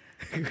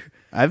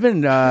 I've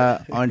been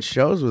on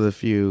shows with a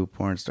few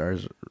porn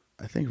stars,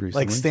 I think,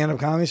 recently. Like stand-up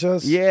comedy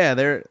shows. Yeah,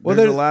 there's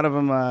a lot of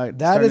them.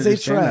 That is a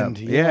trend.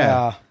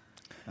 Yeah.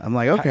 I'm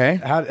like, okay.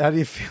 How do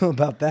you feel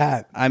about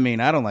that? I mean,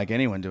 I don't like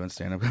anyone doing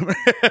stand-up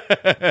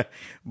comedy.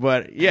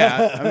 But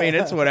yeah, I mean,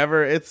 it's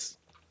whatever. It's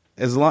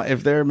as long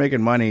if they're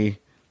making money,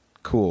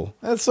 cool.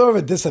 That's sort of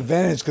a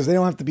disadvantage because they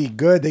don't have to be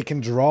good. They can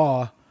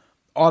draw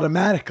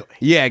automatically.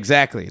 Yeah,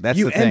 exactly. That's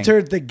You the thing.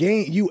 entered the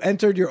game. You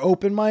entered your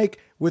open mic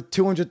with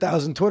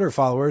 200,000 Twitter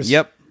followers.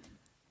 Yep.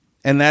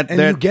 And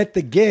You get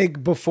the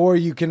gig before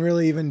you can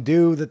really even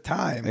do the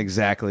time.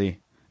 Exactly.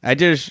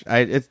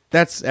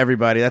 That's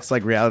everybody. That's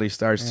like reality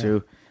stars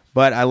too.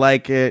 But I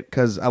like it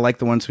because I like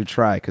the ones who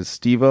try. Because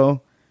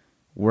Steve-O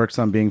works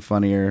on being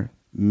funnier.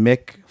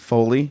 Mick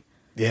Foley,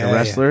 the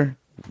wrestler,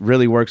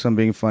 really works on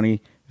being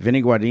funny.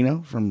 Vinny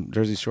Guardino from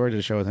Jersey Shore, did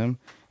a show with him.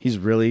 He's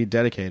really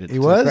dedicated to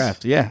the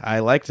craft. Yeah, I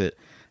liked it.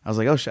 I was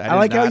like, oh shit, I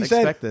like how you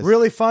said this.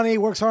 Really funny,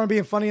 works hard on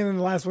being funny, and then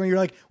the last one you're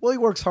like, well, he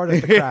works hard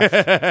at the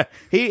craft.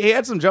 He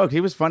had some jokes.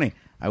 He was funny.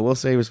 I will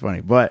say he was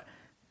funny, but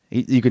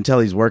you can tell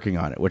he's working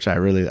on it, which I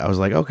was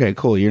like, okay,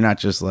 cool. You're not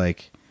just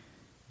like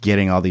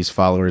getting all these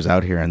followers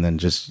out here and then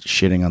just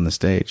shitting on the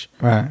stage,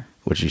 Right.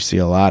 which you see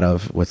a lot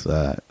of with.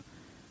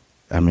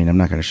 I mean, I'm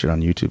not going to shit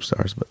on YouTube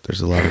stars, but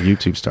there's a lot of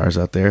YouTube stars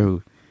out there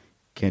who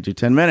can't do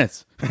 10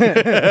 minutes.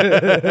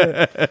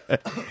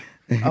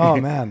 Oh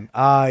man,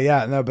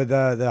 yeah, no, but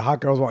the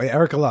hot girls,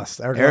 Erica Lust,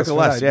 Erica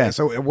Lust, yeah.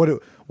 So what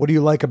do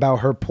you like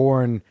about her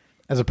porn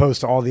as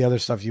opposed to all the other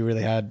stuff you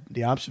really had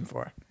the option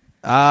for?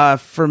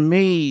 For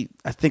me,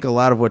 I think a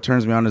lot of what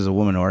turns me on is a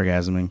woman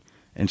orgasming,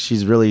 and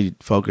she's really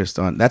focused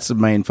on. That's the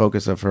main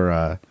focus of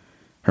her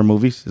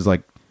movies is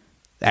like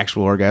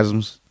actual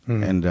orgasms,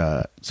 and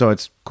so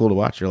it's cool to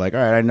watch. You're like,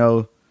 all right, I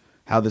know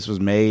how this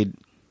was made.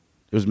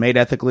 It was made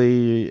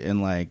ethically,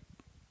 and like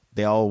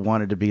they all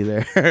wanted to be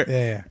there.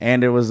 Yeah.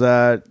 And it was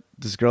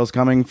this girl's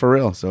coming for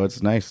real, so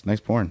it's nice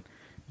porn.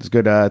 It's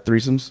good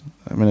threesomes.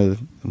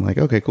 I'm like,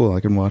 okay, cool. I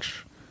can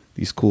watch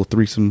these cool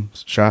threesome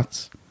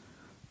shots.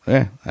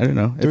 Yeah, I don't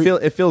know.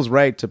 It feels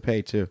right to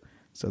pay too,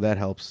 so that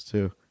helps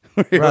too.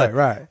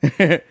 Right.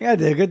 Yeah,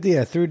 did a good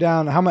deal. Threw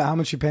down how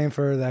much you paying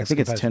for that? I think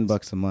it's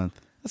 $10 a month.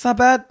 That's not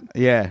bad.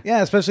 Yeah,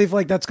 especially if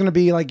like that's gonna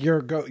be like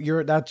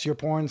that's your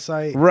porn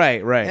site.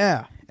 Right.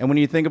 Yeah. And when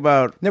you think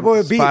about but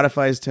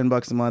Spotify's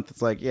 $10 a month,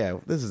 it's like, yeah,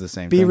 this is the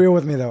same. Be real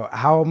with me though.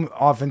 How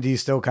often do you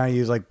still kind of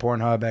use like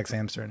Pornhub, X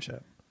Hamster, and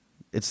shit?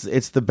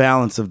 It's the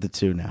balance of the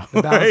two now.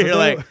 You're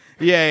like,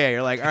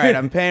 you're like, all right,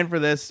 I'm paying for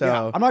this, so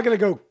yeah, I'm not gonna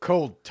go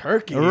cold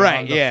turkey, right?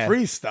 On the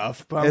free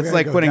stuff. But it's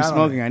like quitting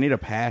smoking. I need a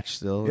patch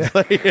still.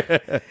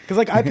 Because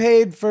like I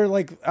paid for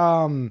like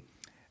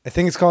I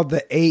think it's called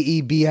the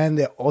AEBN,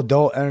 the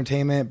Adult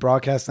Entertainment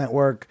Broadcast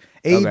Network,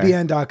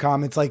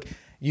 AEBN.com. It's like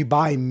you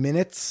buy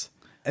minutes.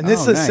 And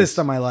this is a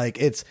system I like.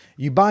 It's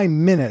you buy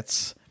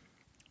minutes,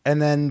 and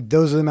then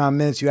those are the amount of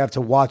minutes you have to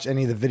watch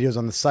any of the videos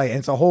on the site. And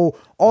it's all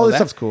this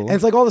that's stuff. cool. And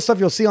it's like all the stuff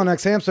you'll see on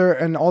X Hamster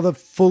and all the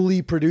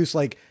fully produced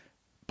like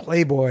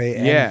Playboy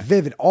and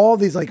Vivid, all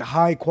these like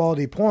high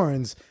quality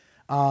porns.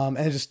 And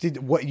it just did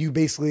what you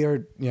basically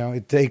are,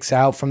 it takes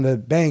out from the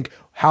bank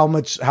how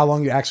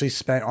long you actually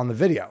spent on the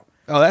video.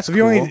 Oh, that's so if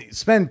you only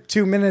spend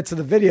 2 minutes of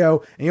the video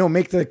and you don't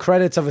make the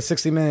credits of a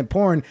 60-minute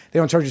porn, they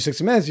don't charge you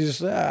 60 minutes. You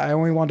just I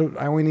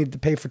only need to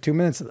pay for 2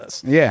 minutes of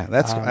this. Yeah,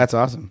 that's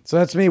awesome. So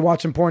that's me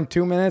watching porn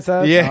 2 minutes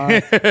at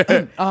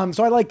a time.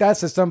 So I like that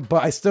system,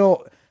 but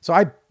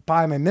I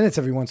buy my minutes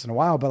every once in a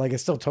while, but like I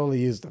still totally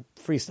use the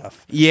free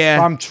stuff. Yeah.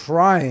 So I'm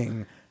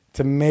trying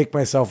to make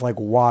myself like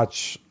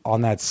watch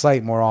on that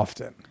site more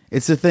often.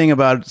 It's the thing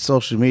about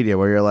social media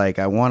where you're like,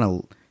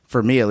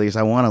 for me at least,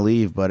 I want to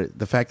leave, but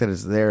the fact that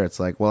it's there, it's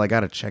like, well, I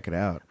got to check it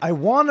out. I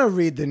want to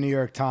read the New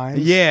York Times.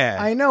 Yeah.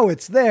 I know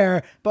it's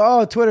there,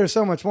 but Twitter is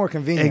so much more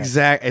convenient.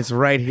 Exactly. It's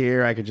right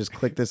here. I could just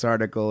click this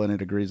article and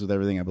it agrees with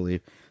everything I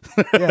believe.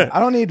 Yeah, I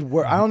don't need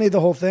the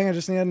whole thing. I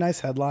just need a nice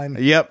headline.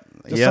 Yep.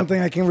 Just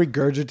something I can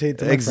regurgitate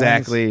to my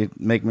friends.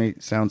 Make me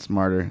sound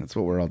smarter. That's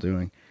what we're all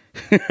doing.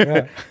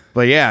 Yeah.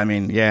 But yeah, I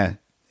mean, yeah.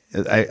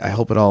 I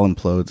hope it all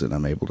implodes and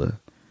I'm able to,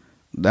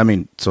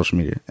 social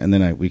media. And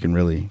then we can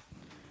really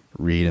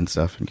read and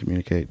stuff and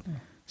communicate.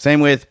 Same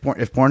with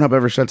if Pornhub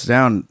ever shuts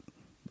down,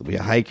 there'll be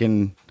a hike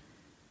in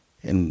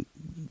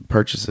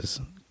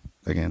purchases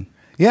again.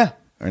 Yeah.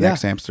 Or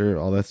Next Hamster,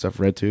 all that stuff,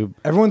 RedTube.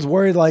 Everyone's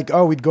worried like,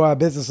 we'd go out of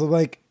business. So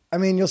like,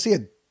 you'll see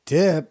a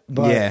dip,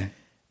 but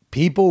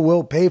people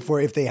will pay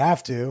for it if they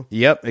have to.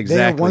 Yep,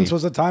 exactly. There once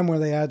was a time where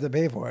they had to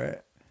pay for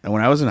it. And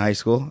when I was in high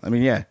school,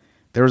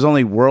 there was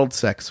only World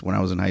Sex when I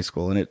was in high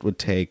school, and it would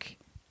take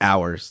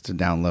hours to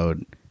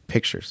download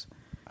pictures.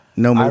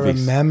 No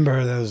movies. I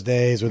remember those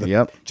days with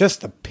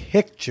just the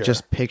picture.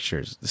 Just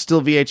pictures. Still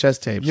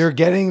VHS tapes. You're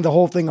getting the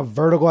whole thing of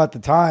vertigo at the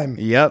time.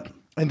 Yep.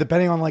 And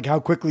depending on like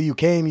how quickly you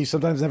came, you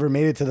sometimes never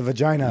made it to the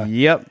vagina.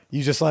 Yep.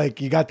 You just like,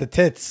 you got the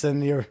tits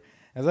and I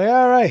was like,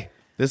 all right.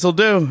 This'll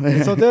do.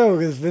 This'll do.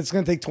 If it's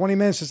going to take 20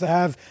 minutes just to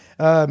have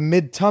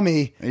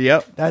mid-tummy,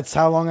 that's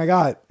how long I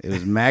got. It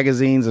was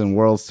magazines and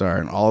World Star,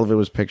 and all of it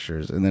was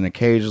pictures. And then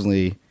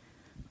occasionally,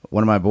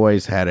 one of my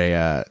boys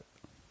had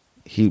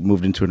he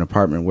moved into an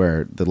apartment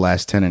where the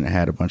last tenant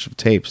had a bunch of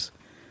tapes.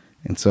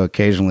 And so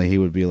occasionally he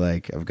would be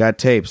like, I've got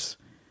tapes.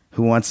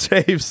 Who wants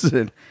tapes?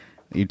 And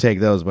You take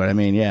those, but I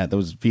mean, yeah,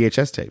 those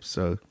VHS tapes.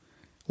 So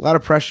a lot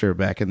of pressure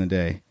back in the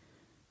day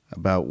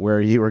about where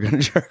you were going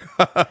to jerk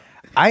off.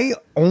 I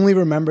only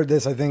remembered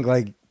this, I think,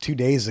 like 2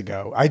 days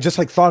ago. I just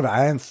like thought about it.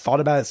 I hadn't thought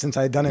about it since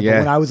I had done it. Yeah. But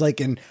when I was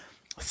like in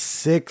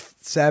 6th,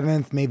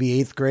 7th,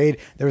 maybe 8th grade,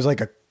 there was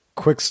like a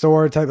quick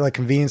store type, like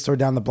convenience store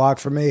down the block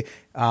for me.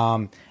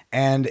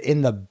 And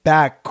in the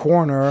back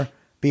corner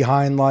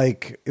behind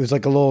like, it was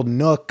like a little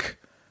nook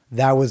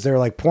that was their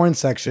like porn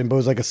section, but it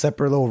was like a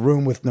separate little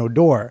room with no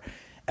door.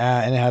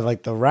 And it had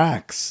like the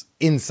racks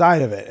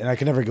inside of it. And I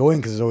could never go in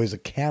because there's always a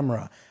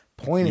camera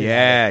pointing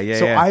at it.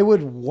 So I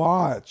would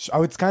watch. I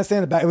would kind of stand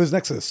in the back. It was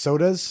next to the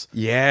sodas.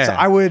 Yeah. So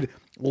I would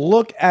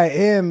look at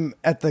him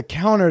at the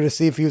counter to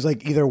see if he was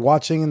like either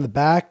watching in the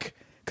back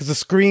because the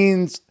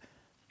screens,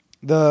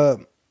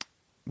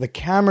 the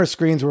camera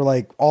screens were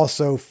like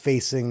also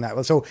facing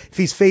that. So if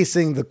he's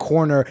facing the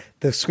corner,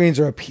 the screens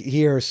are up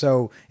here.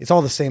 So it's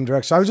all the same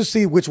direction. So I would just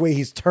see which way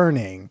he's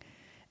turning.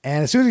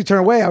 And as soon as he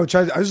turned away, I would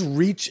just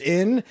reach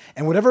in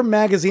and whatever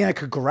magazine I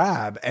could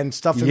grab and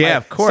stuff in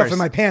stuff in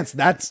my pants.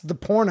 That's the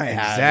porn I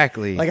had.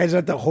 Exactly. Like I just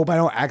have to hope I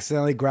don't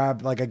accidentally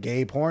grab like a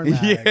gay porn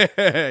mag. Yeah.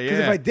 Because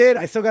if I did,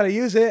 I still got to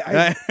use it.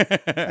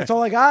 That's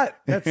all I got.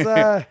 That's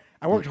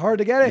I worked hard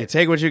to get it. You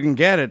take what you can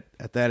get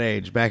at that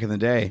age back in the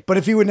day. But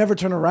if he would never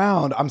turn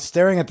around, I'm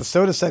staring at the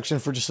soda section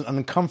for just an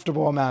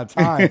uncomfortable amount of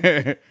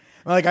time.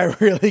 Like I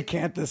really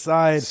can't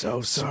decide.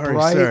 So sorry,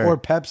 Sprite sir. or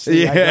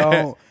Pepsi. Yeah. I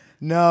don't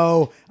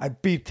know.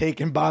 I'd be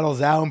taking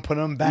bottles out and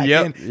putting them back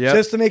in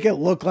just to make it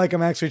look like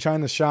I'm actually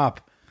trying to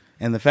shop.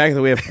 And the fact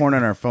that we have porn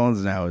on our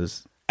phones now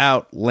is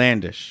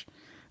outlandish.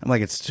 I'm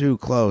like, it's too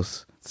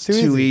close. It's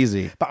too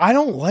easy. But I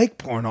don't like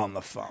porn on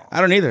the phone.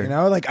 I don't either. You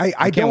know, like I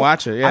can't don't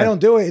watch it. Yeah. I don't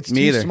do it. It's Me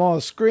too either. small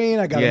a screen.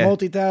 I got to Yeah.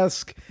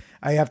 multitask.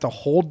 I have to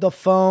hold the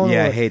phone.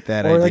 Yeah, or, I hate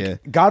that or idea.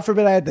 Like, God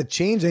forbid I had to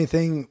change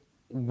anything.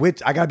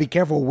 Which I got to be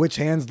careful. Which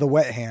hand's the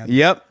wet hand?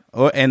 Yep.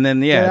 Oh, and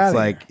then Get it's outta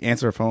like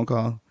answer a phone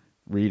call,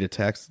 read a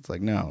text. It's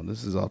like, no,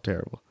 this is all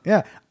terrible.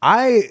 Yeah,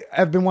 I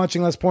have been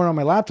watching less porn on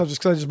my laptop just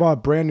because I just bought a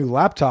brand new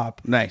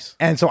laptop. Nice.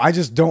 And so I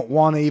just don't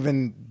want to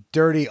even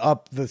dirty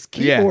up this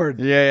keyboard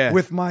Yeah.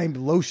 with my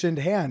lotioned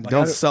hand. Like,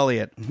 Don't sully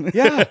it.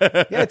 yeah,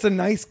 it's a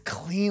nice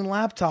clean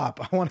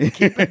laptop. I want to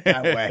keep it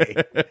that way.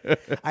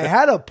 I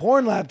had a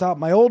porn laptop,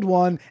 my old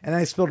one, and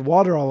I spilled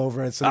water all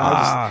over it. So now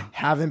I just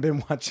haven't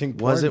been watching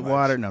porn. Was it much.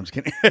 water? No, I'm just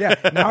kidding. Yeah,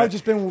 now I've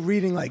just been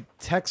reading like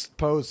text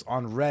posts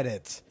on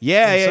Reddit.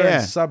 Yeah, and yeah,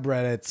 certain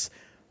subreddits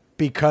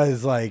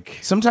because like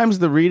Sometimes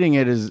the reading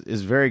it is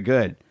very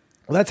good.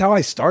 well, that's how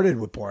I started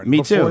with porn. Me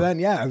Before too. then,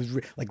 yeah, I was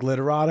like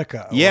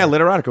Literotica. Yeah, or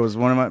Literotica was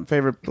one of my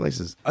favorite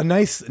places. a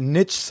nice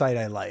niche site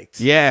I liked.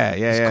 Yeah.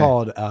 It's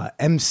called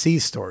MC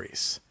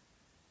Stories.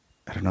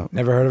 I don't know.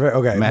 Never heard of it?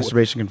 Okay.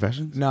 Masturbation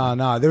Confessions?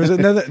 No. There was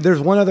there's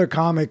one other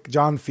comic,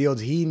 John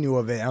Fields, he knew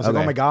of it. And I was like,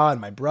 Okay. oh my God,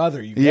 my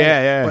brother. You get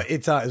Yeah. it. But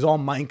it's all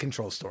mind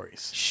control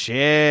stories.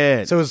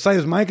 Shit. So it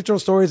was mind control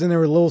stories, and there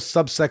were little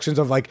subsections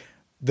of like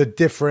the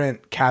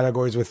different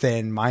categories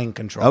within mind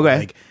control. Okay.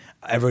 Like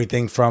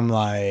everything from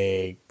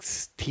like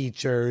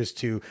teachers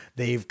to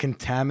they've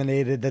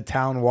contaminated the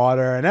town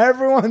water and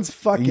everyone's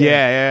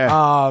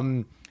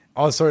fucking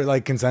all sort of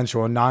like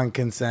consensual,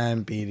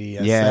 non-consent,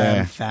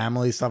 BDSM,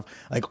 family stuff,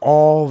 like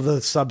all the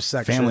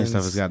subsections. Family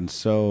stuff has gotten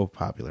so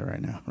popular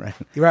right now, right?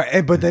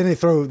 Right, but then they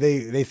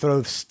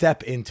throw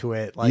step into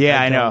it. Like,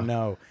 Yeah, I I don't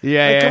know. know.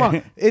 Yeah, Like, yeah. Come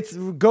on, it's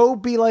go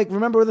be like.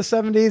 Remember the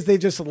 '70s? They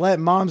just let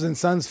moms and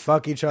sons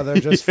fuck each other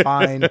just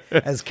fine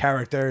as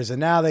characters, and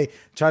now they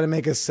try to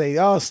make us say,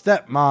 "Oh,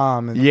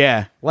 stepmom," and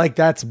Yeah. like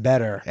that's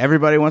better.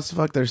 Everybody wants to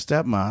fuck their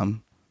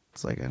stepmom.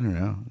 It's like, I don't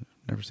know.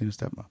 Never seen a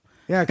stepmom.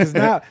 Yeah, because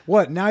now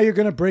what? Now you're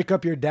gonna break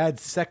up your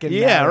dad's second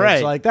Yeah, marriage.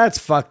 right. Like that's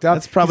fucked up.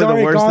 That's probably He's the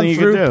already worst gone thing you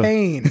through could do.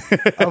 pain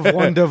of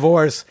one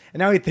divorce, and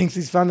now he thinks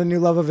he's found the new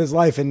love of his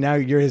life, and now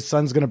his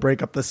son's gonna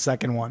break up the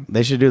second one.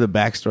 They should do the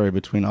backstory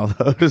between all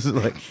those.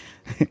 Like,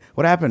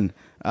 what happened?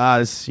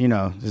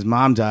 His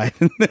mom died,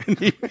 and then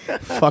he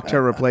fucked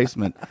her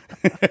replacement.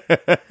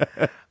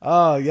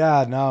 Oh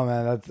yeah, no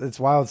man, it's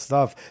wild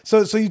stuff.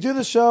 So you do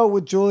the show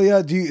with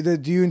Julia. Do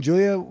you and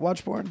Julia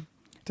watch porn?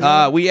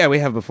 We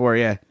have before,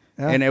 yeah.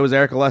 And it was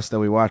Erica Lust that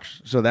we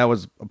watched, so that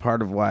was a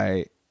part of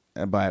why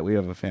we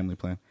have a family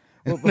plan.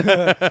 Well,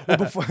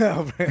 before,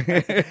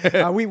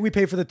 we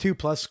pay for the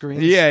 2+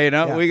 screens.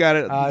 Yeah, we got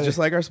it just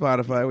like our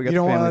Spotify. We got You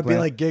don't the family want to be plan.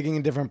 like gigging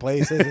in different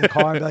places and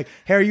call and be like,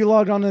 "Hey, are you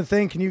logged on to the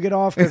thing? Can you get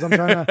off? Because I'm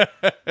trying to."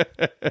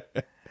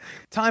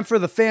 Time for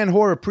the fan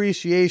whore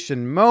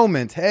appreciation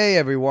moment. Hey,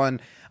 everyone.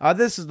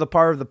 This is the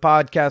part of the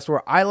podcast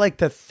where I like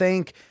to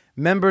thank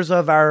members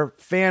of our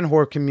fan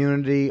whore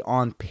community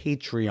on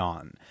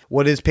Patreon.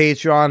 What is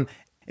Patreon?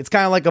 It's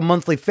kind of like a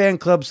monthly fan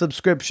club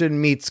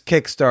subscription meets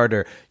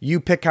Kickstarter. You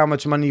pick how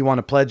much money you want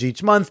to pledge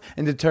each month,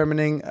 and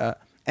depending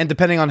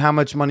on how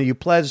much money you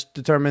pledge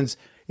determines,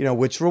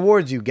 which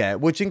rewards you get,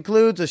 which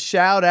includes a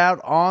shout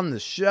out on the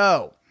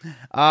show.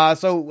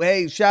 So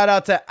hey, shout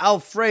out to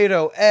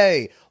Alfredo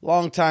A,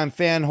 longtime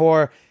fan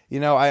whore.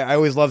 I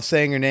always love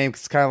saying your name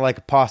because it's kind of like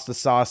a pasta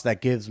sauce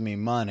that gives me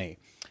money.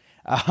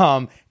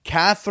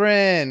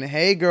 Catherine,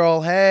 hey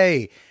girl,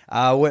 hey.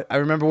 I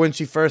remember when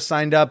she first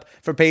signed up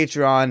for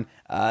Patreon,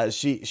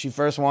 she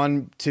first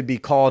wanted to be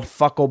called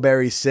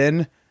Fuckleberry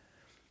Sin.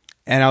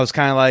 And I was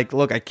kind of like,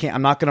 look,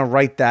 I'm not going to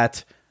write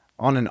that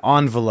on an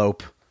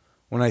envelope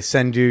when I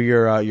send you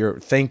your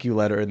thank you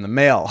letter in the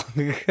mail.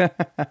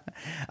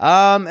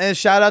 And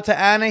shout out to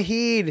Anna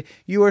Heed.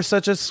 You are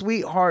such a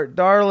sweetheart,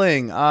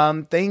 darling.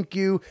 Thank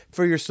you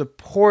for your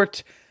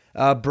support.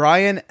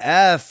 Brian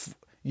F.,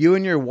 you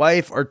and your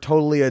wife are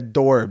totally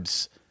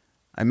adorbs.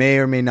 I may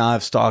or may not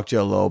have stalked you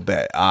a little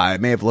bit. I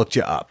may have looked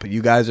you up.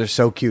 You guys are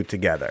so cute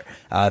together.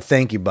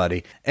 Thank you,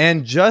 buddy.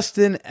 And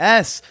Justin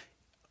S.,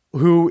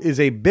 who is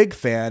a big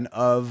fan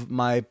of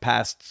my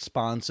past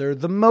sponsor,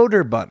 the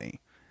Motor Bunny.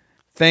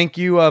 Thank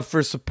you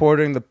for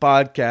supporting the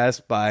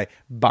podcast by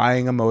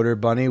buying a Motor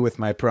Bunny with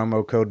my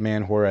promo code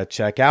MANWHORE at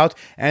checkout.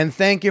 And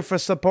thank you for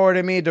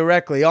supporting me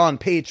directly on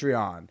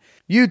Patreon.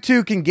 You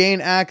too can gain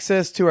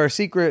access to our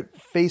secret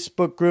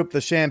Facebook group,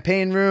 The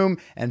Champagne Room,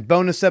 and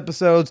bonus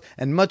episodes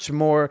and much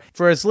more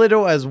for as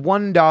little as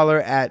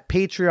 $1 at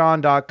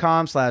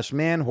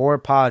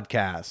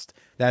patreon.com/manwhorepodcast.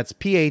 That's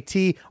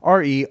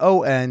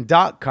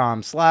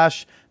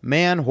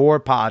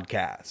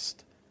patreon.com/manwhorepodcast.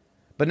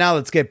 But now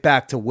let's get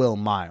back to Will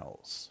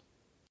Miles.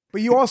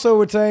 But you also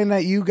were saying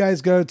that you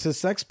guys go to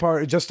sex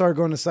parties, just started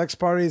going to sex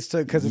parties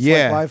because it's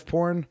like live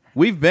porn.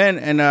 We've been,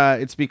 and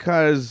it's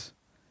because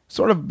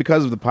of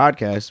the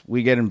podcast,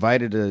 we get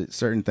invited to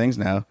certain things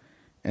now.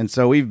 And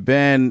so we've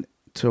been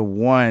to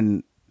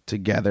one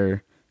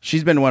together.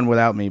 She's been to one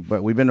without me,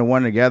 but we've been to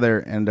one together.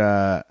 And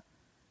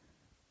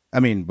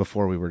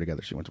before we were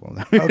together, she went to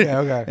one without me.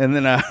 Okay. And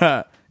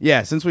then,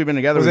 since we've been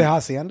together. Was it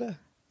Hacienda?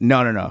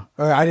 No.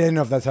 I didn't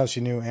know if that's how she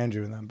knew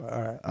Andrew and them, but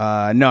all right.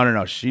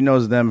 No. She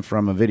knows them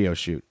from a video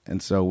shoot.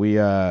 And so we,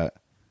 we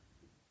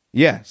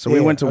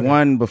went to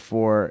one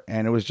before,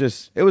 and it was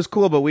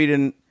cool, but we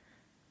didn't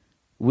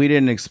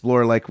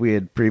explore like we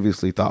had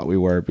previously thought we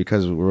were,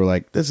 because we were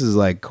like, this is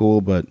like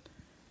cool, but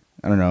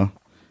I don't know.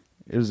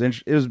 It was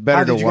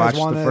better to watch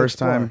the first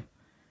time.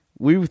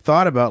 We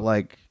thought about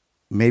like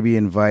maybe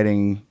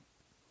inviting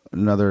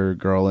another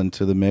girl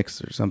into the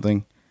mix or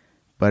something,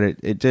 but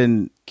it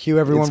didn't. Cue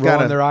everyone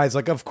rolling their eyes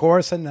like, of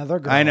course, another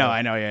girl. I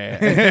know,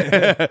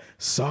 yeah.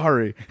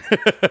 Sorry.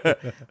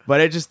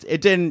 But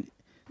it didn't,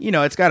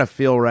 it's got to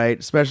feel right,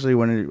 especially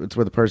when it's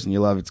with a person you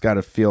love. It's got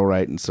to feel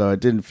right, and so it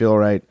didn't feel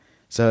right.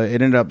 So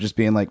it ended up just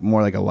being like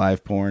more like a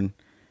live porn.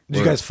 Did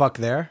you guys fuck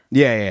there?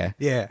 Yeah.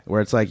 Yeah.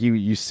 Where it's like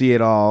you see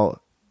it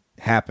all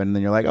happen, and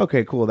then you're like,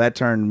 okay, cool, that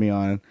turned me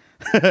on.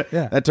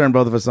 Yeah. That turned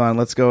both of us on.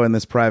 Let's go in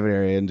this private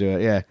area and do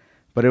it. Yeah.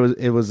 But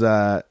it was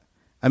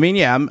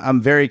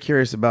I'm very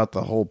curious about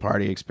the whole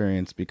party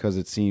experience, because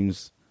it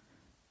seems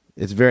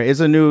it's a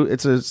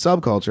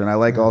subculture, and I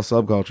like all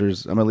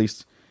subcultures. I'm at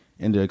least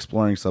into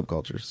exploring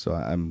subcultures. So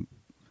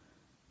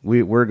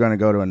we're going to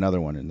go to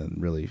another one and then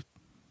really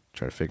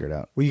try to figure it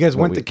out. Well, you guys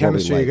went to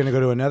chemistry. You're going to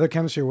go to another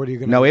chemistry, or what are you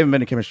going to No, we haven't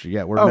been to chemistry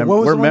yet.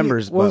 We're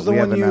members. What was the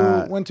one you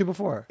haven't, went to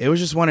before? It was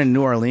just one in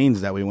New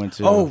Orleans that we went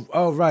to.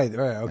 Oh, right,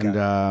 okay.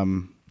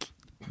 And,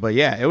 but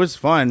yeah, it was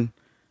fun.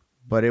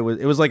 But it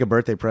was like a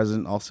birthday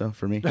present also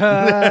for me.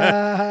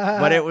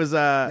 But it was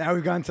now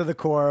we've gone to the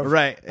core of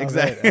right,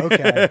 exactly. Of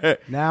it. Okay.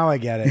 Now I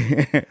get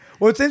it.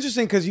 Well, it's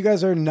interesting because you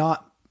guys are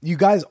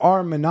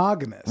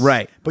monogamous.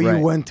 Right. But you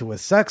went to a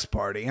sex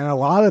party, and a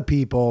lot of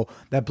people,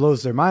 that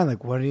blows their mind.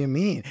 Like, what do you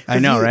mean? I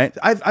know, right?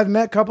 I've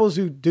met couples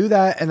who do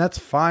that, and that's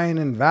fine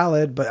and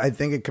valid, but I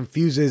think it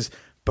confuses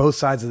both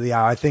sides of the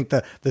aisle. I think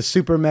the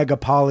super mega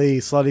poly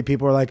slutty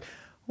people are like,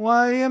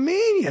 what do you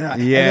mean?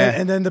 Yeah.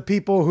 And then the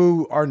people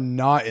who are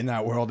not in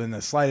that world in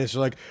the slightest are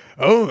like,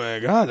 oh my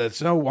God, that's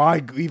no,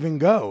 why even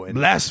go? And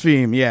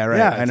blaspheme. Yeah, right.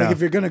 yeah, I it's know. like,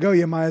 if you're going to go,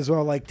 you might as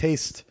well like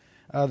taste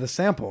the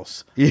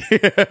samples. Yeah.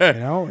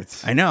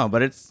 I know,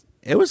 but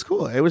it was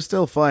cool. It was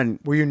still fun.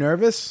 Were you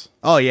nervous?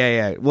 Oh,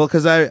 yeah. Well,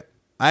 because I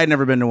had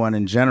never been to one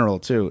in general,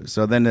 too.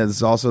 So then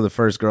it's also the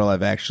first girl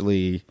I've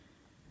actually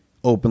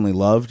openly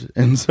loved.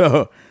 And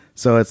so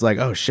it's like,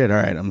 oh, shit, all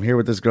right, I'm here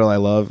with this girl I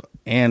love,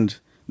 and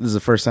this is the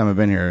first time I've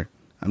been here.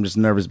 I'm just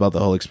nervous about the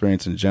whole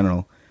experience in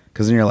general.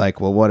 Because then you're like,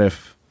 well, what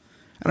if,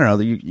 I don't know,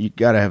 you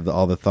got to have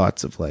all the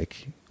thoughts of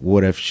like,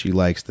 what if she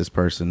likes this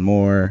person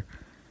more?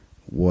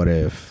 What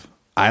if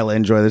I'll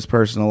enjoy this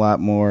person a lot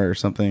more or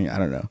something? I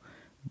don't know.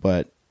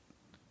 But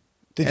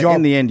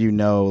in the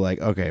end, like,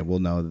 okay, well,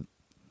 no.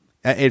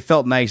 It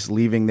felt nice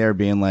leaving there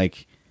being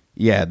like,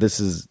 yeah,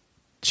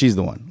 she's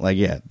the one. Like,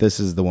 yeah, this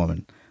is the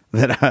woman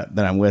that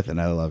I'm with and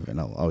I love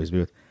and I'll always be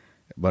with.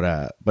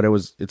 But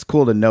it's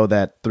cool to know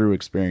that through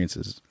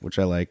experiences, which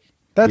I like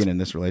being in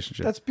this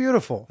relationship. That's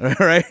beautiful.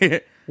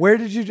 Right?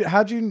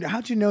 How'd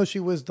you know she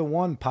was the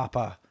one,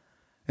 Papa?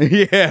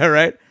 Yeah,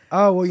 right?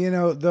 Oh,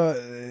 well,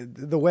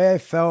 the way I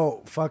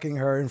felt fucking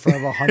her in front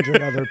of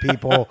 100 other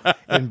people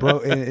in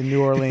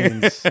New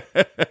Orleans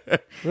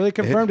really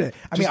confirmed it.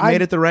 I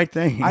made it the right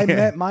thing. I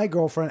met my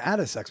girlfriend at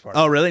a sex party.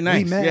 Oh, really?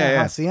 Nice. We met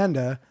at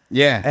Hacienda.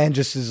 Yeah. And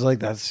just is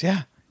like,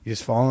 you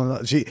just fall in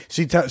love. She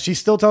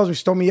still tells me,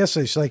 she told me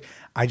yesterday, she's like,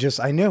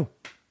 I knew.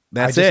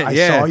 That's I it. I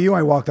Yeah. saw you.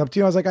 I walked up to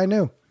you. I was like, I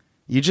knew.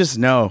 You just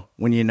know.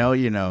 When you know,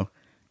 you know.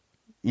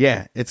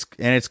 Yeah, it's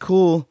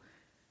cool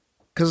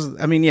because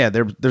I mean, yeah,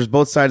 there's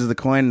both sides of the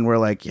coin, and we're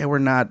like, yeah, we're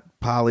not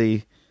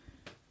poly,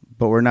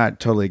 but we're not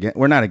totally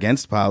we're not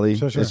against poly.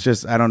 Sure. It's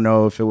just I don't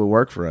know if it would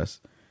work for us,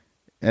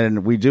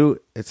 and we do.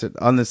 It's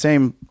on the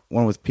same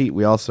one with Pete.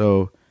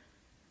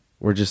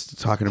 We're just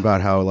talking about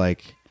how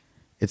like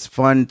it's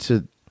fun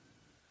to.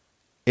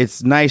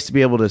 It's nice to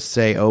be able to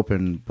say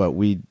open, but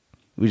we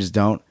just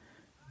don't.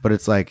 But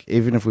it's like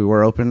even if we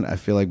were open, I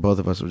feel like both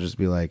of us would just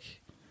be like.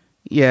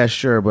 Yeah,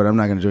 sure, but I'm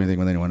not going to do anything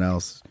with anyone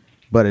else.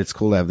 But it's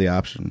cool to have the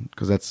option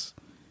because that's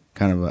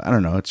kind of I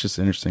don't know. It's just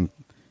an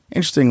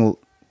interesting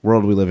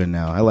world we live in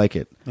now. I like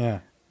it. Yeah.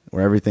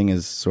 Where everything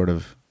is sort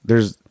of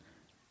there's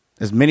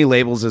as many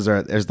labels as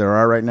there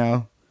are right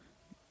now.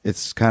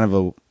 It's kind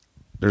of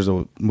there's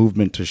a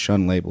movement to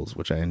shun labels,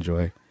 which I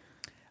enjoy.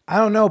 I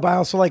don't know, but I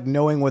also like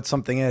knowing what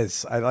something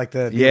is. I like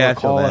to be able to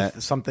call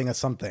something a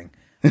something.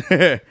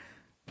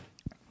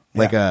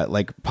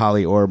 Like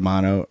poly or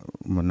mono.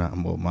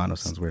 Well, mono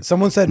sounds weird.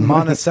 Someone said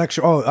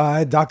monosexual. I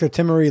had Dr.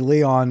 Timmery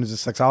Leon, who's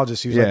a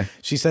sexologist.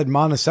 She said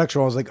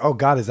monosexual. I was like, oh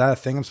God, is that a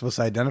thing I'm supposed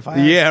to identify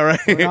as? Yeah, right.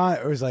 Or not?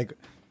 Or it was like,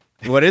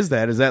 what is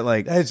that? Is that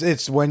like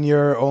it's when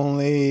you're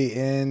only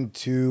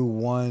into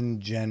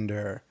one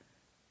gender.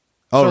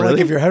 Oh, so really?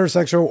 like if you're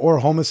heterosexual or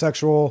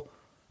homosexual,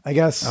 I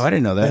guess. Oh, I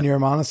didn't know that. Then you're a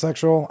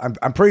monosexual.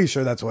 I'm pretty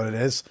sure that's what it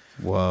is.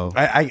 Whoa.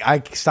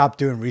 I stopped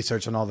doing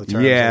research on all the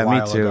terms Yeah, a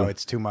while me too. ago.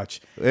 It's too much.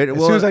 As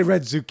soon as I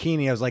read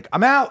zucchini, I was like,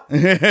 I'm out.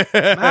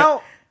 I'm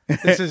out.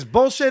 This is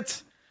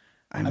bullshit.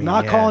 I'm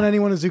not calling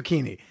anyone a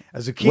zucchini. A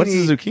zucchini, What's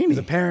a zucchini? is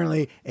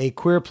apparently a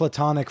queer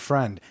platonic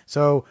friend.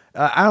 So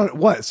I don't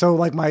what. So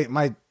like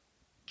my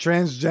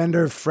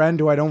transgender friend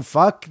who I don't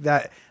fuck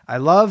that I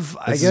love.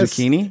 That's I guess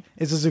a zucchini?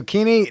 It's a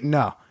zucchini.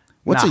 No.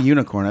 What's Nah. a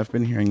unicorn? I've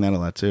been hearing that a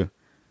lot too.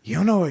 You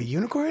don't know what a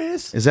unicorn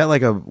is? Is that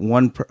like a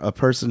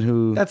person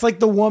who That's like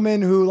the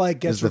woman who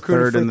like gets is the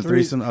recruited third for in the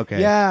threesome? Okay.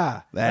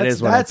 Yeah,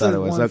 Is what I thought it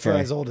was. One for Okay.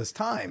 as old as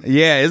time.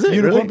 Yeah, is it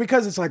unicorn really?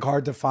 because it's like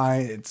hard to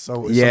find. It's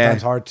Yeah.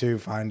 sometimes hard to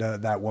find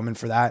that woman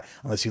for that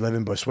unless you live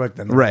in Bushwick.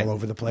 Then they're right all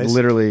over the place.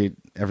 literally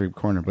every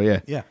corner. But yeah,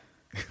 Yeah.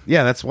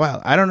 yeah, that's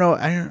wild. I don't know.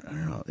 I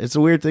don't know. It's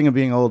a weird thing of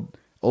being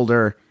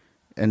older,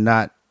 and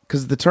not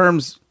because the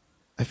terms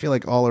I feel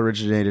like all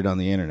originated on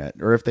the internet,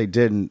 or if they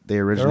didn't, they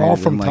originated all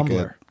from in like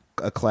Tumblr.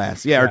 a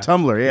class. Yeah, or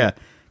Tumblr. Yeah,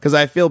 because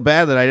I feel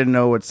bad that I didn't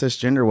know what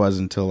cisgender was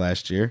until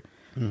last year.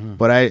 Mm-hmm.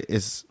 But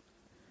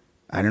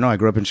I don't know. I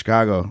grew up in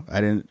Chicago.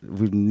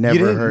 We've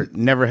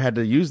never had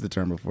to use the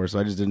term before, so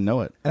I just didn't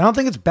know it. And I don't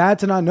think it's bad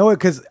to not know it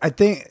because I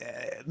think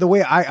the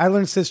way I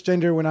learned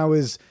cisgender when I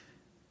was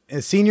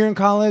a senior in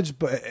college,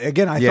 but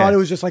again, I thought it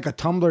was just like a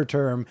Tumblr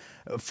term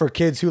for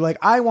kids who like,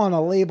 I want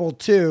a label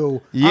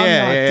too. I'm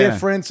not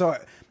different. So,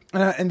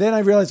 and then I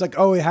realized like,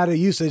 oh, it had a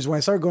usage when I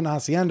started going to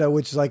Hacienda,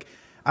 which is like,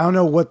 I don't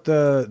know what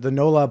the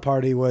NOLA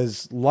party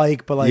was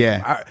like, but like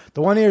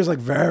the one here is like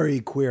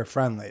very queer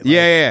friendly. Like,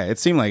 yeah. It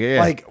seemed like it. Yeah.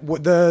 Like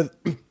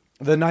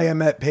the night I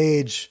met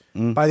Paige,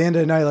 by the end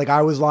of the night, like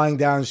I was lying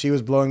down, she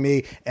was blowing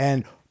me,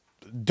 and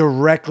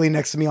directly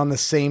next to me on the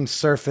same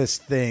surface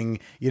thing,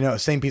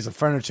 same piece of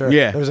furniture.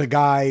 Yeah. There was a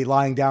guy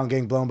lying down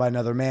getting blown by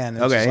another man.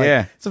 And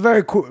it's a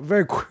very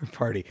very queer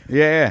party.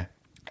 Yeah.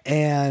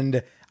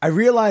 And I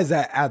realized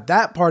that at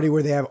that party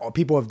where they have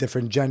people of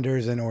different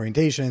genders and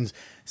orientations,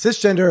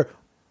 cisgender,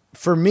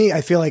 for me,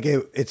 I feel like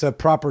it's a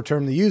proper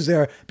term to use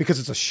there because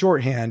it's a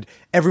shorthand.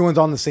 Everyone's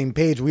on the same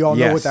page. We all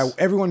know what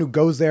everyone who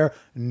goes there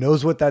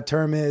knows what that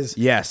term is.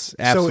 Yes,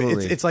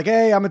 absolutely. So it's like,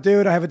 hey, I'm a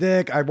dude. I have a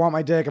dick. I want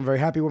my dick. I'm very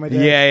happy with my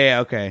dick. Yeah,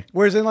 okay.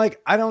 Whereas in like,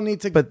 I don't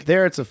need to. But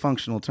there it's a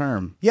functional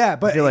term. Yeah,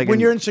 but like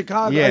when you're in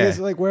Chicago, I guess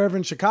like wherever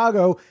in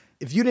Chicago,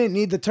 if you didn't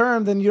need the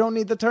term, then you don't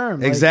need the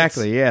term.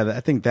 Exactly. Yeah,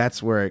 I think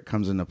that's where it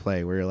comes into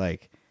play. Where you're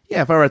like,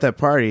 yeah, if I were at that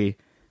party,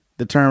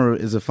 the term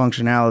is a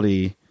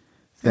functionality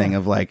thing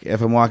of like,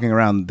 if I'm walking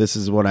around, this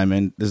is what I'm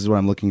in, this is what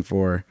I'm looking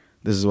for,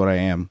 this is what I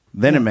am,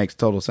 then it makes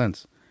total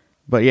sense.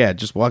 But yeah,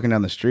 just walking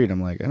down the street,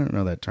 I'm like, I don't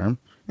know that term.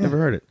 Never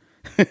heard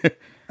it.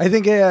 I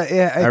think, I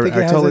think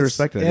I totally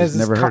respect it. I just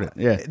never heard it.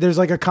 Yeah. There's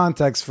like a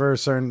context for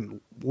certain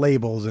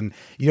labels, and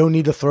you don't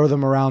need to throw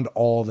them around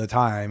all the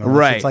time.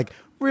 Right. It's like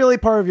really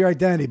part of your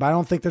identity, but I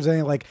don't think there's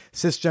any like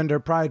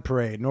cisgender pride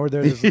parade, nor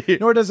does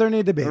there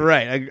need to be.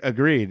 Right.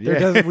 Agreed. We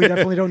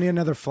definitely don't need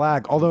another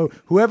flag. Although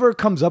whoever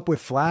comes up with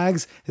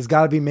flags has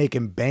got to be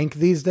making bank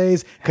these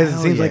days because it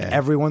seems like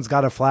everyone's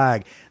got a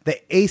flag. The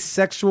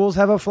asexuals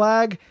have a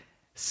flag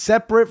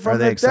separate from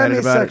the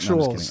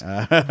demisexuals.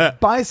 No,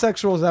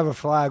 bisexuals have a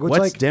flag. Which,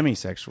 what's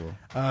demisexual?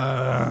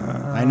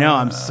 I know.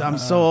 I'm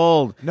so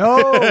old.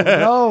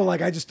 No.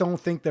 Like I just don't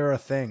think they're a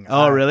thing.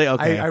 Oh, really?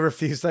 Okay. I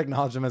refuse to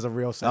acknowledge them as a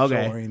real sexual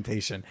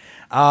orientation.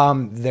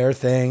 Their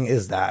thing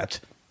is that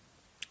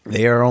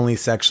they are only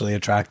sexually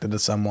attracted to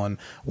someone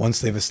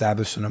once they've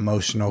established an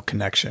emotional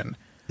connection.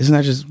 Isn't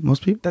that just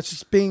most people? That's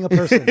just being a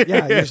person.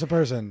 Yeah, you're just a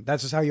person.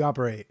 That's just how you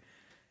operate.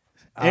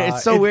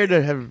 It's so weird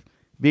to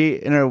be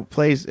in a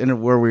place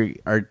where we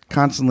are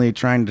constantly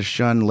trying to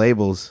shun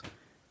labels,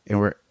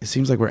 and it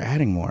seems like we're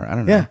adding more. I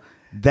don't know. Yeah.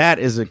 that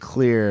is a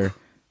clear.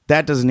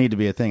 That doesn't need to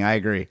be a thing. I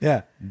agree.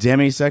 Yeah.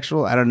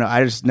 Demisexual. I don't know.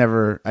 I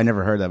never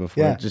heard that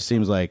before. Yeah. It just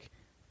seems like,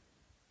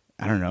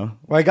 I don't know.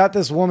 Well, I got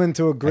this woman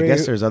to agree. I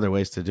guess there's other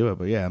ways to do it,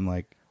 but yeah, I'm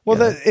like. Well,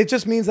 yeah. it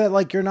just means that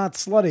like you're not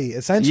slutty.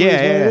 Essentially, is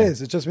what it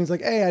is. It just means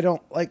like, hey, I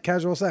don't like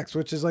casual sex,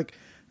 which is like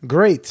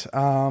great.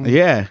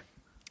 Yeah.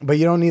 But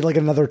you don't need like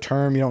another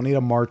term. You don't need a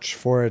march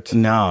for it.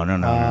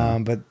 No.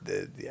 But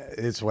yeah,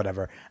 it's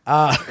whatever.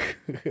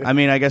 I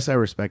mean, I guess I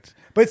respect.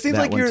 But it seems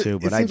that like one you're. too,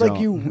 but it seems I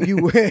like you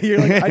you're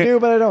like I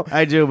do, but I don't.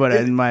 I do, but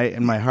in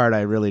my heart,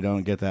 I really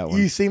don't get that one.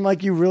 You seem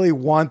like you really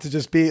want to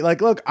just be like,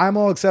 look, I'm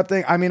all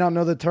accepting. I mean, I don't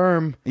know the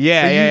term.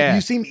 Yeah, But yeah.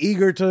 You seem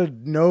eager to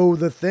know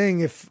the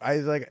thing. If I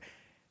like.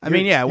 I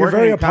mean, yeah, you're working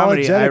very in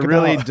comedy, I apologetic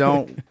really about-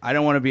 don't. I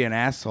don't want to be an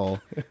asshole,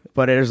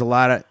 but there's a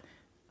lot of.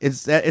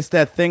 It's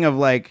that thing of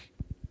like.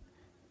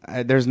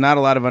 There's not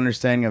a lot of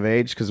understanding of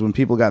age because when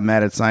people got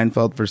mad at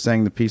Seinfeld for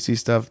saying the PC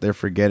stuff, they're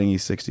forgetting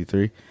he's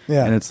 63.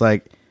 Yeah. And it's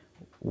like,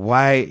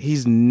 why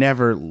he's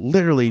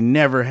literally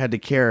never had to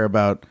care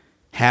about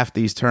half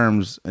these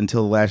terms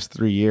until the last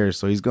 3 years.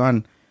 So he's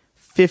gone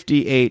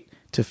 58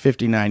 to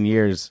 59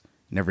 years,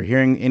 never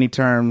hearing any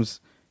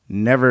terms,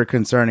 never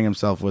concerning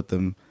himself with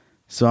them.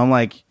 So I'm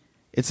like,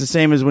 it's the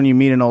same as when you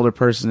meet an older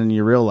person in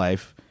your real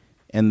life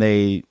and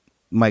they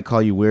might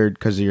call you weird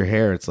because of your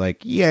hair. It's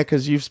like, yeah,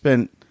 because you've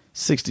spent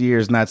 60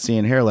 years not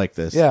seeing hair like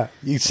this. Yeah,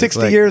 you 60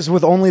 like- years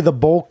with only the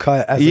bowl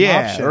cut as an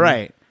option.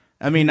 right.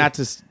 I mean, not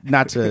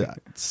to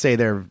say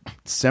they're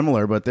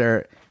similar, but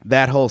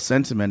that whole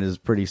sentiment is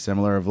pretty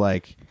similar. Of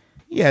like,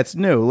 yeah, it's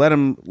new. Let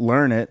him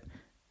learn it.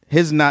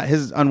 His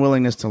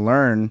unwillingness to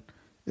learn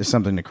is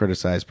something to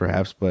criticize,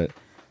 perhaps. But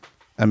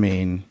I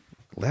mean,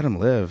 let him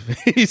live.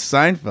 He's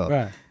Seinfeld.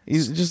 Right.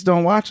 He's just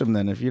don't watch him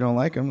then. If you don't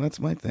like him, that's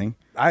my thing.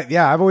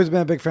 I've always been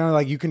a big fan of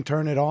like you can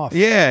turn it off.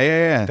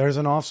 Yeah. There's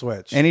an off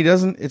switch. And he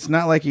doesn't. It's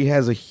not like he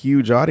has a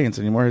huge audience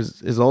anymore.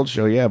 His old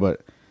show, yeah,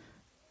 but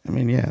I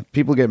mean, yeah,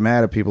 people get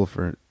mad at people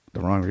for the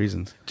wrong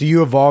reasons. Do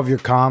you evolve your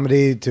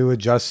comedy to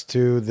adjust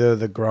to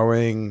the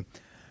growing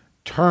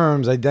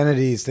terms,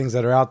 identities, things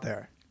that are out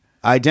there?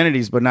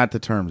 Identities, but not the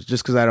terms.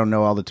 Just because I don't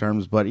know all the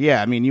terms, but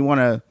yeah, I mean, you want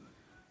to.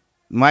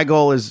 My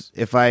goal is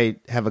if I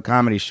have a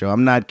comedy show,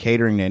 I'm not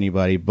catering to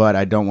anybody, but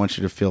I don't want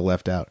you to feel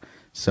left out.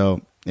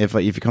 So if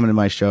you come into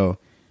my show,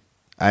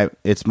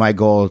 it's my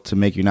goal to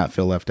make you not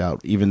feel left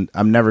out. Even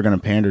I'm never going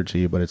to pander to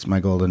you, but it's my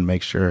goal to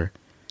make sure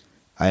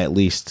I at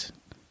least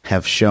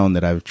have shown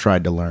that I've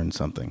tried to learn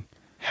something.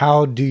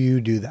 How do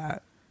you do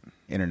that?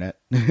 Internet.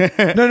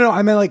 No.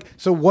 I mean, like,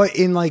 so what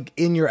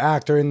in your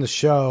act or in the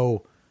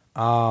show?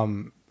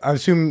 I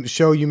assume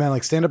show you meant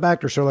like stand-up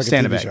act or show like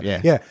Stand-up a TV act, show?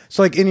 yeah. Yeah.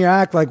 So like in your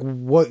act, like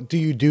what do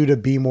you do to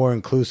be more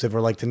inclusive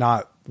or like to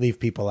not leave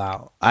people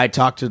out? I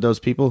talk to those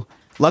people.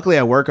 Luckily,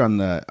 I work on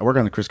the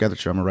Chris Gethard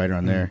show. I'm a writer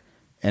on there,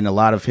 and a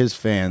lot of his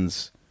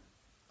fans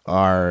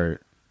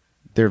are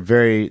they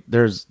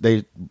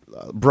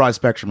broad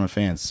spectrum of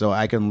fans. So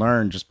I can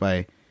learn just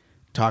by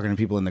talking to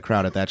people in the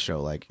crowd at that show.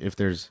 Like if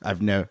there's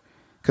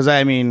because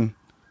I mean,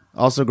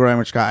 also growing up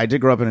in Chicago, I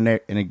did grow up in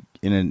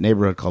a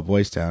neighborhood called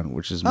Boys Town,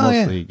 which is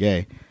mostly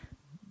gay,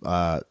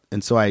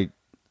 and so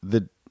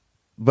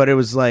but it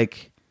was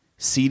like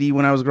seedy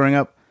when I was growing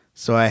up.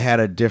 So I had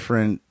a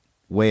different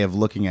way of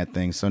looking at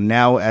things. So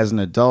now as an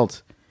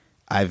adult,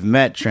 I've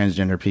met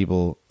transgender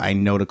people. I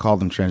know to call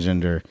them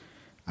transgender.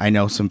 I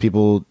know some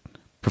people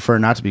prefer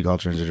not to be called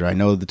transgender. I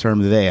know the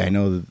term they. I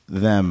know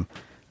them.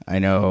 I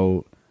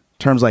know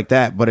terms like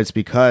that. But it's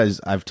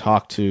because I've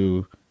talked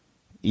to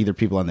either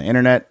people on the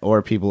internet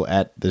or people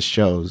at the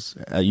shows,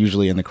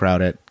 usually in the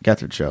crowd at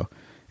Gethard show.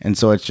 And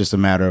so it's just a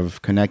matter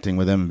of connecting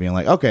with them and being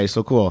like, okay,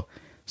 so cool.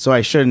 So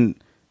I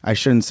shouldn't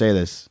say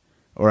this.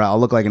 Or I'll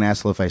look like an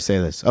asshole if I say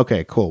this.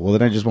 Okay, cool. Well,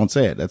 then I just won't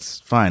say it. That's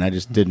fine. I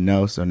just didn't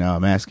know. So now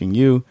I'm asking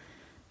you.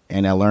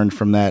 And I learned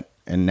from that.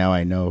 And now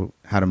I know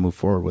how to move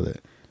forward with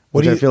it.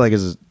 Which I feel like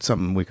is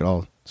something we could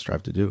all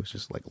strive to do. It's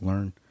just like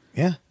learn.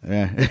 Yeah.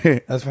 Yeah.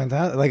 That's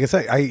fantastic. Like I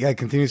said, I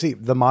continue to see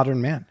The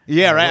Modern Man.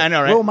 Yeah, right. I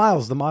know, right? Will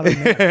Miles, The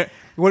Modern Man.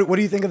 What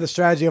do you think of the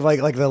strategy of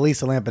like the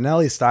Lisa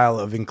Lampanelli style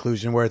of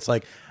inclusion where it's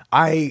like,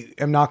 I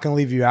am not going to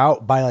leave you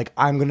out by like,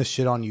 I'm going to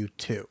shit on you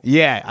too.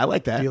 Yeah, I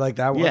like that. Do you like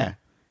that one? Yeah.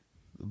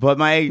 But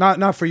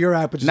not for your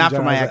act, but just not in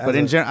for my general, act, but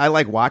in general, I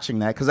like watching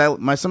that because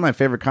some of my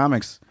favorite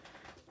comics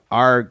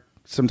are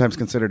sometimes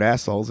considered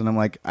assholes, and I'm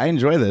like, I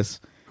enjoy this.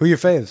 Who are your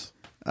faves?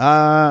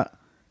 I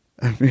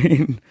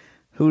mean,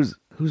 who's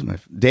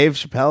Dave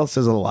Chappelle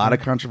says a lot of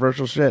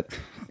controversial shit,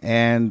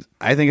 and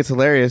I think it's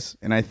hilarious,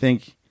 and I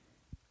think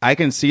I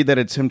can see that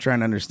it's him trying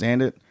to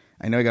understand it.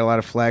 I know he got a lot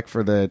of flack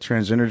for the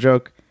transgender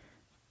joke,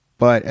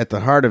 but at the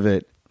heart of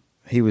it,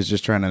 he was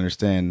just trying to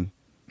understand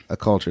a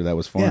culture that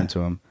was foreign to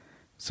him.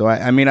 So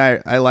I mean,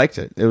 I liked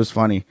it. It was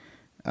funny.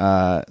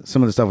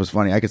 Some of the stuff was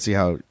funny. I could see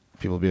how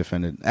people would be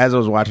offended. As I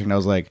was watching, I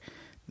was like,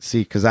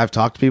 see, because I've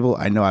talked to people,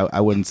 I know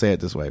I wouldn't say it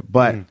this way.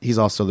 But he's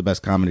also the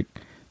best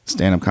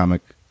stand-up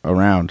comic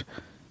around.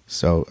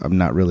 So I'm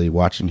not really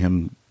watching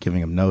him,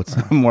 giving him notes.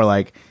 I'm more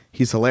like,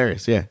 he's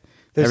hilarious, yeah.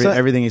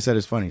 Everything he said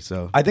is funny.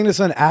 So I think there's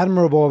something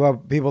admirable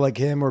about people like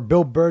him, or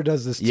Bill Burr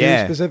does this too.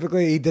 Yeah.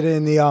 Specifically, he did it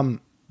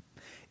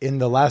in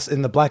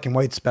the black and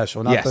white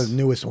special, not the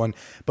newest one,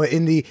 but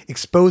in the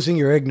exposing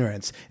your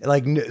ignorance,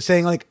 like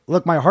saying like,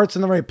 look, my heart's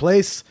in the right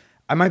place.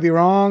 I might be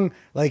wrong.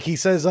 Like he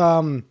says,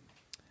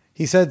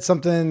 he said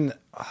something.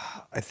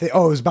 I think.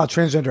 Oh, it was about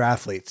transgender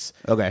athletes.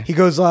 Okay. He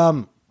goes,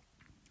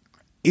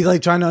 he's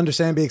like trying to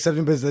understand, be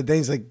accepting, but then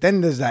he's like,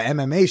 then there's that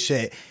MMA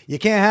shit. You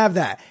can't have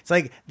that. It's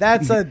like,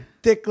 that's a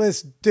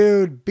dickless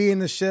dude beating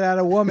the shit out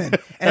of a woman.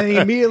 And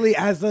then immediately,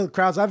 as the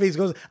crowd's laughing, he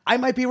goes, I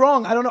might be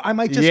wrong. I don't know. I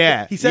might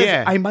just, he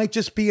says, I might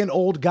just be an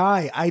old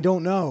guy. I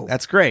don't know.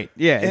 That's great.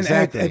 Yeah, and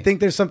exactly. I think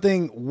there's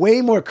something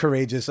way more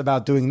courageous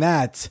about doing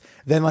that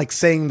than like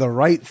saying the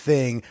right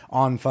thing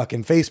on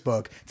fucking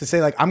Facebook. To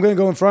say like, I'm going to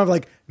go in front of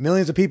like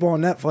millions of people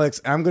on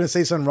Netflix, and I'm going to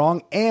say something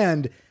wrong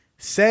and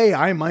say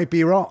I might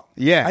be wrong.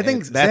 Yeah, I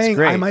think that's saying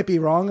great. I might be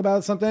wrong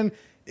about something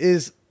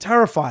is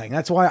terrifying.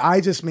 That's why I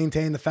just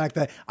maintain the fact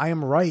that I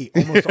am right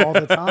almost all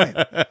the time.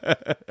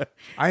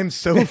 I am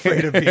so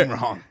afraid of being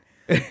wrong.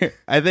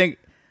 I think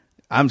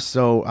I'm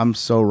so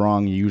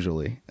wrong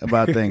usually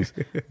about things,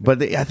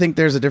 but I think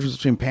there's a difference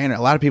between pander.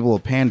 A lot of people will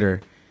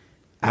pander.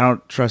 I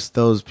don't trust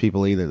those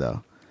people either,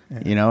 though.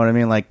 Yeah. You know what I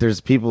mean? Like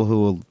there's people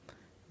who will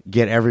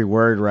get every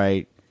word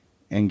right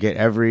and get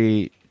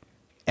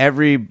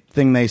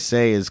everything they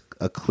say is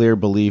a clear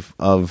belief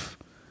of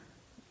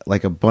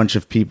like a bunch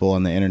of people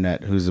on the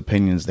internet whose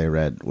opinions they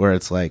read, where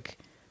it's like,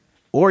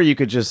 or you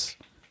could just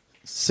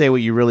say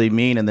what you really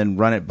mean and then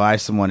run it by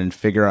someone and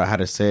figure out how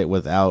to say it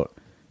without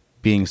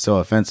being so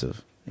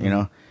offensive, you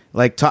know,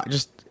 like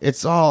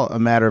it's all a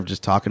matter of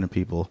just talking to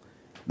people.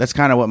 That's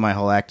kind of what my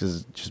whole act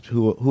is. Just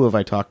who have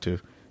I talked to?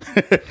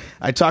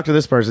 I talked to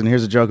this person.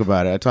 Here's a joke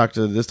about it. I talked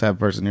to this type of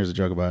person. Here's a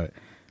joke about it.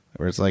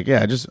 Where it's like,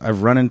 yeah,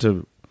 I've run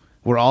into,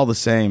 we're all the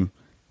same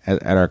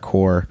at our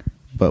core,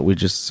 but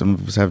some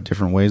of us have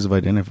different ways of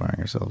identifying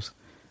ourselves.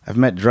 I've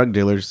met drug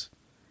dealers.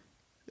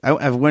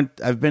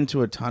 I've been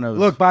to a ton of.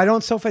 Look, but I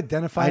don't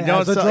self-identify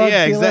as a drug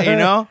dealer. Exactly. You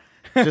know,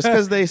 just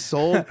because they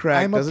sold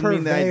crack doesn't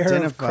mean they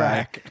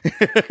identify.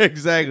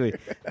 Exactly.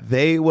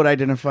 They would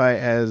identify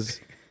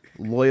as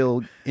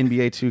loyal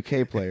NBA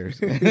 2K players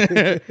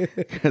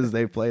because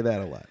they play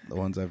that a lot. The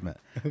ones I've met,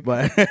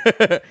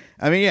 but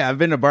I mean, yeah, I've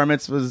been to bar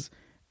mitzvahs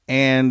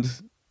and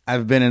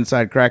I've been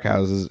inside crack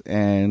houses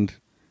and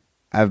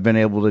I've been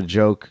able to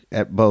joke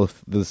at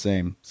both the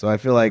same. So I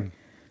feel like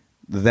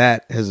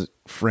that has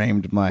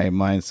framed my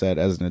mindset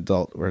as an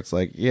adult, where it's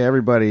like, yeah,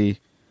 everybody,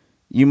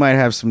 you might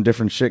have some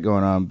different shit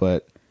going on,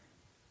 but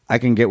I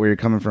can get where you're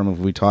coming from if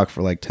we talk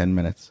for like 10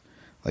 minutes.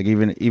 Like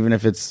even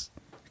if it's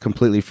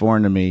completely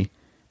foreign to me,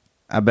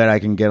 I bet I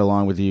can get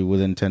along with you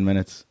within 10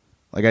 minutes.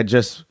 Like I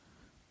just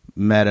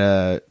met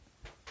a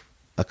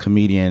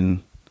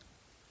comedian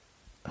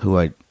who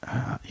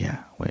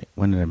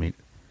when did I meet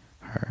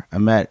her? I've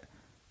met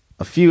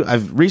a few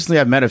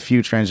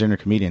transgender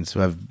comedians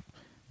who I've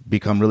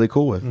become really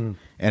cool with. And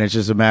it's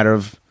just a matter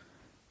of,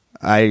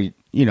 I've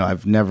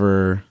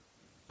never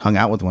hung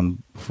out with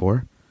one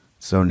before.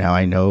 So now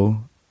I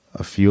know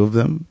a few of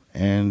them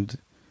and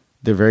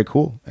they're very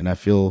cool. And I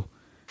feel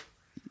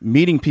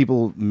meeting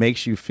people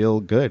makes you feel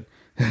good.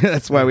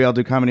 That's why we all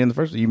do comedy in the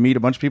first place. You meet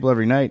a bunch of people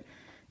every night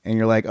and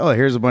you're like, oh,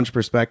 here's a bunch of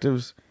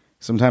perspectives.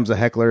 Sometimes a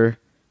heckler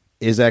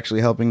is actually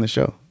helping the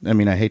show. I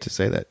mean, I hate to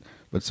say that,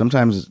 but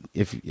sometimes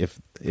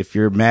if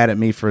you're mad at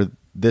me for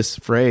this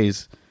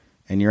phrase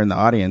and you're in the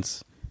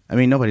audience, I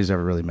mean, nobody's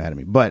ever really mad at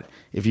me, but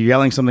if you're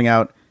yelling something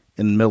out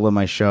in the middle of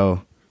my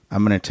show,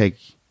 I'm going to take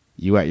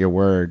you at your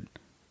word.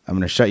 I'm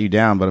going to shut you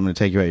down, but I'm going to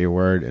take you at your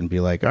word and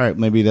be like, all right,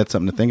 maybe that's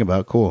something to think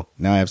about. Cool.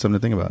 Now I have something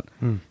to think about.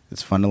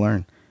 It's fun to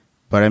learn.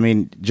 But I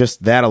mean,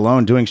 just that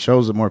alone, doing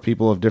shows with more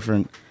people of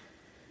different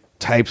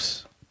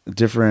types,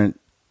 different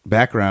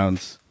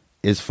backgrounds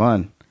is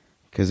fun.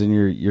 Because then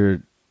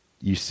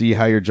you see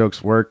how your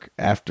jokes work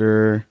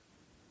after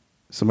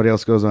somebody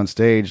else goes on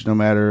stage, no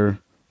matter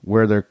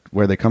where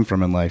they come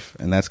from in life,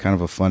 and that's kind of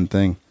a fun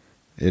thing.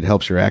 It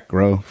helps your act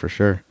grow for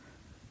sure.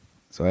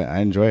 So I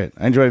enjoy it.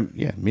 I enjoy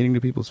meeting new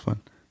people is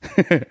fun.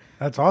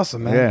 That's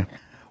awesome, man. Yeah.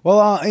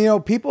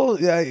 Well,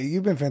 people,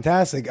 you've been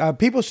fantastic.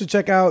 People should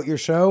check out your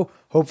show.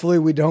 Hopefully,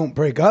 we don't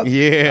break up.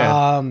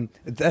 Yeah.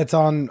 That's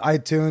on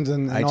iTunes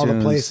and all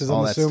the places. All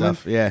I'm that assuming.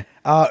 stuff. Yeah.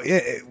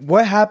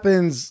 What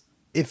happens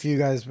if you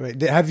guys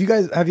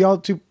have y'all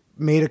two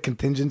made a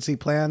contingency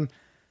plan?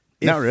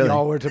 If Not really.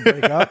 y'all were to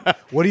break up,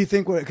 what do you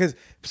think? Because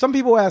some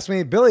people ask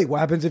me, Billy, what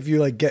happens if you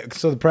like get?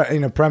 So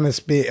the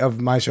premise of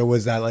my show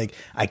was that like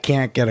I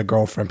can't get a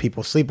girlfriend.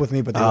 People sleep with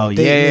me, but they don't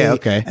date me.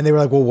 Okay. And they were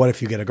like, well, what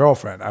if you get a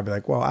girlfriend? I'd be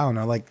like, well, I don't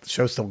know. Like the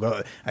show still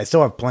goes. I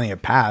still have plenty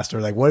of past.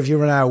 Or like, what if you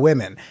run out of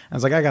women? I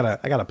was like, I got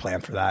a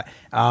plan for that.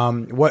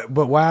 But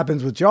what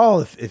happens with y'all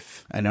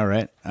if I know,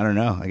 right? I don't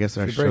know. I guess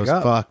our show's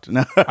up? fucked.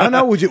 No. I don't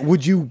know. Would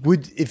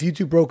if you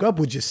two broke up,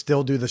 would you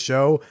still do the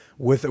show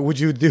would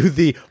you do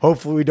the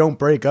hopefully we don't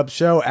break up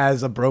show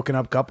as a broken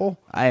up couple?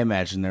 I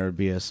imagine there would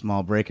be a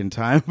small break in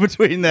time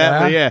between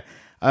that. But yeah.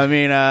 I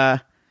mean, I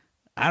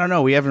don't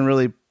know. We haven't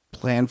really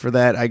planned for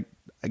that.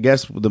 I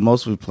guess the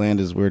most we've planned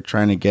is we're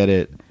trying to get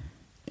it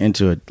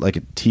into a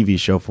TV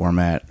show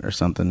format or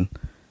something.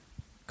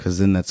 Because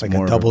then that's like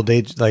more a double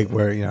date, like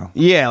where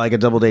yeah, like a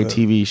double day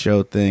TV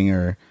show thing,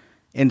 or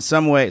in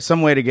some way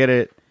to get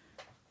it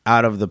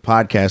out of the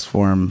podcast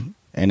form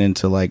and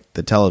into like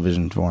the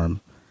television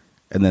form,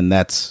 and then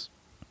that's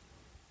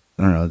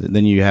I don't know.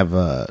 Then you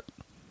have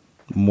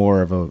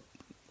more of a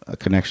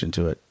connection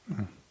to it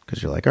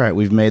because you're like, all right,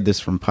 we've made this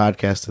from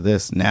podcast to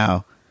this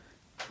now.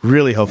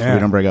 Really, hopefully we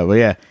don't break up, but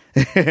yeah,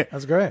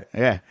 that's great.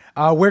 Yeah.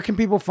 Where can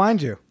people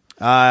find you?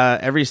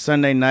 Every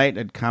Sunday night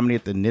at Comedy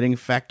at the Knitting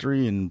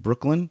Factory in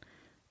Brooklyn.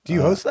 Do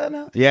you host that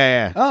now?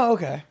 Yeah. Oh,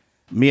 okay.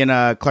 Me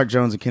and Clark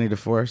Jones and Kenny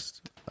DeForest.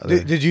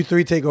 Did you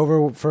three take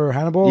over for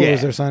Hannibal? Yeah. Or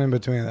was there something in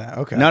between that?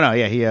 Okay. No,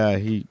 yeah.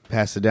 He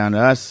passed it down to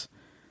us,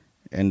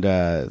 and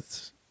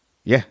it's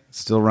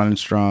still running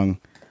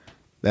strong.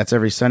 That's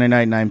every Sunday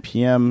night, 9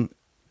 p.m.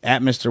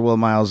 at Mr. Will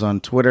Miles on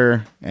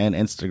Twitter and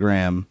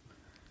Instagram.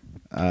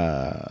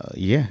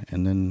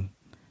 And then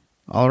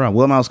all around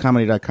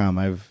willmilescomedy.com.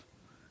 I've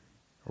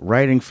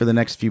writing for the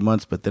next few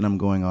months, but then I'm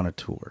going on a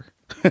tour.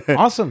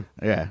 Awesome.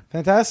 Yeah.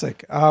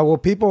 Fantastic. Well,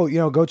 people,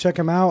 go check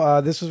him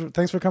out.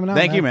 Thanks for coming out.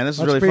 Thank you, man. This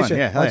was really fun.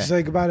 Yeah. Let's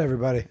say goodbye to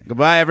everybody.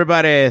 Goodbye,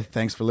 everybody.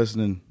 Thanks for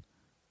listening.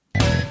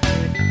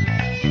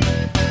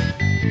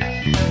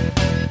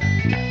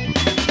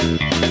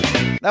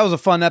 That was a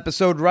fun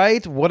episode,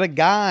 right? What a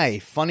guy.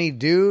 Funny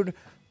dude.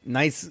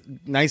 Nice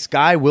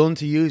guy, willing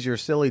to use your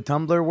silly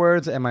Tumblr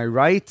words. Am I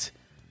right?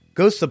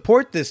 Go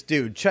support this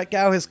dude. Check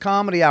out his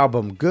comedy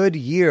album, Good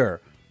Year,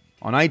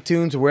 on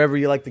iTunes or wherever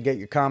you like to get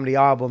your comedy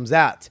albums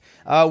at.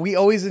 We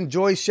always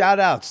enjoy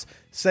shout-outs.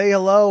 Say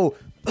hello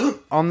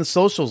on the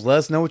socials. Let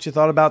us know what you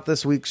thought about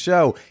this week's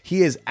show.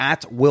 He is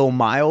at Will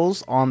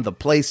Miles on the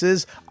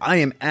places. I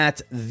am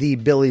at the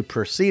Billy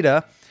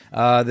Procida.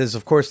 There's,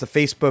 of course, the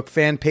Facebook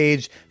fan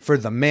page for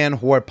the Man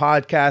Whore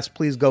Podcast.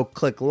 Please go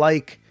click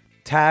like.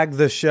 Tag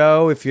the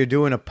show if you're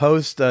doing a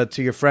post to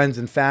your friends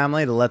and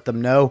family to let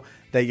them know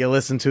that you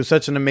listen to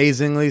such an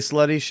amazingly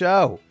slutty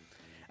show.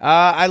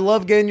 I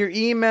love getting your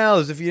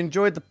emails. If you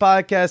enjoyed the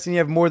podcast and you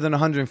have more than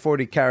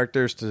 140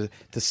 characters to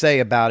say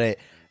about it,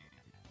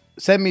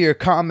 send me your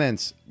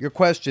comments, your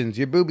questions,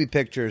 your booby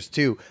pictures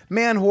to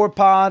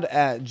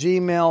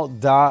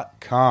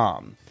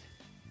manwhorepod@gmail.com.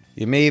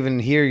 You may even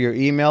hear your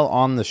email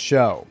on the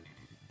show.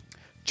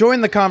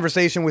 Join the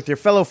conversation with your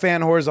fellow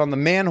fan whores on the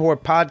Man Whore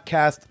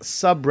Podcast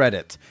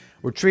subreddit.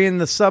 We're treating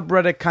the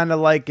subreddit kind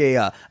of like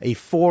a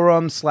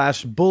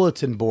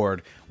forum/bulletin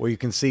board where you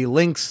can see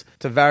links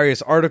to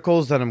various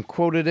articles that I'm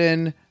quoted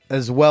in,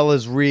 as well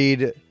as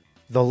read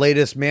the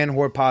latest Man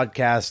Whore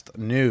Podcast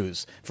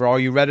news. For all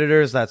you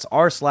Redditors, that's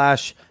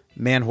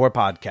r/Man Whore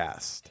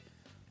Podcast.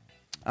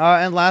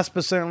 And last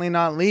but certainly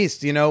not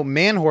least,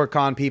 Man Whore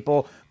Con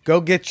people, go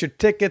get your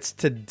tickets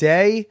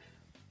today.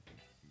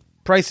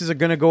 Prices are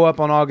going to go up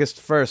on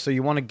August 1st, so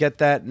you want to get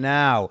that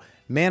now.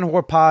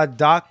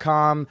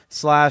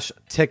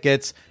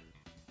 manwhorepod.com/tickets.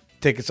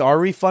 Tickets are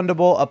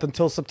refundable up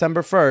until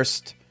September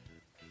 1st.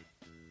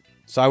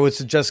 So I would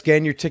suggest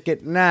getting your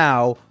ticket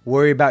now.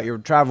 Worry about your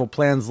travel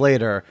plans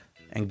later.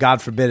 And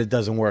God forbid it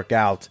doesn't work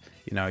out.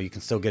 You can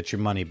still get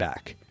your money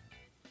back.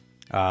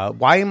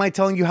 Why am I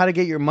telling you how to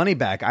get your money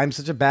back? I'm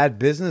such a bad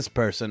business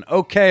person.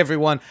 Okay,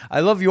 everyone. I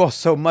love you all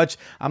so much.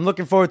 I'm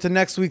looking forward to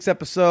next week's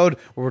episode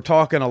where we're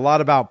talking a lot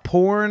about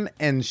porn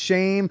and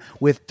shame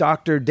with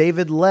Dr.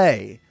 David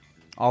Lay,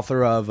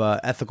 author of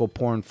Ethical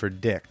Porn for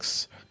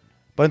Dicks.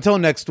 But until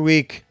next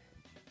week,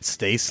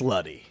 stay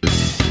slutty.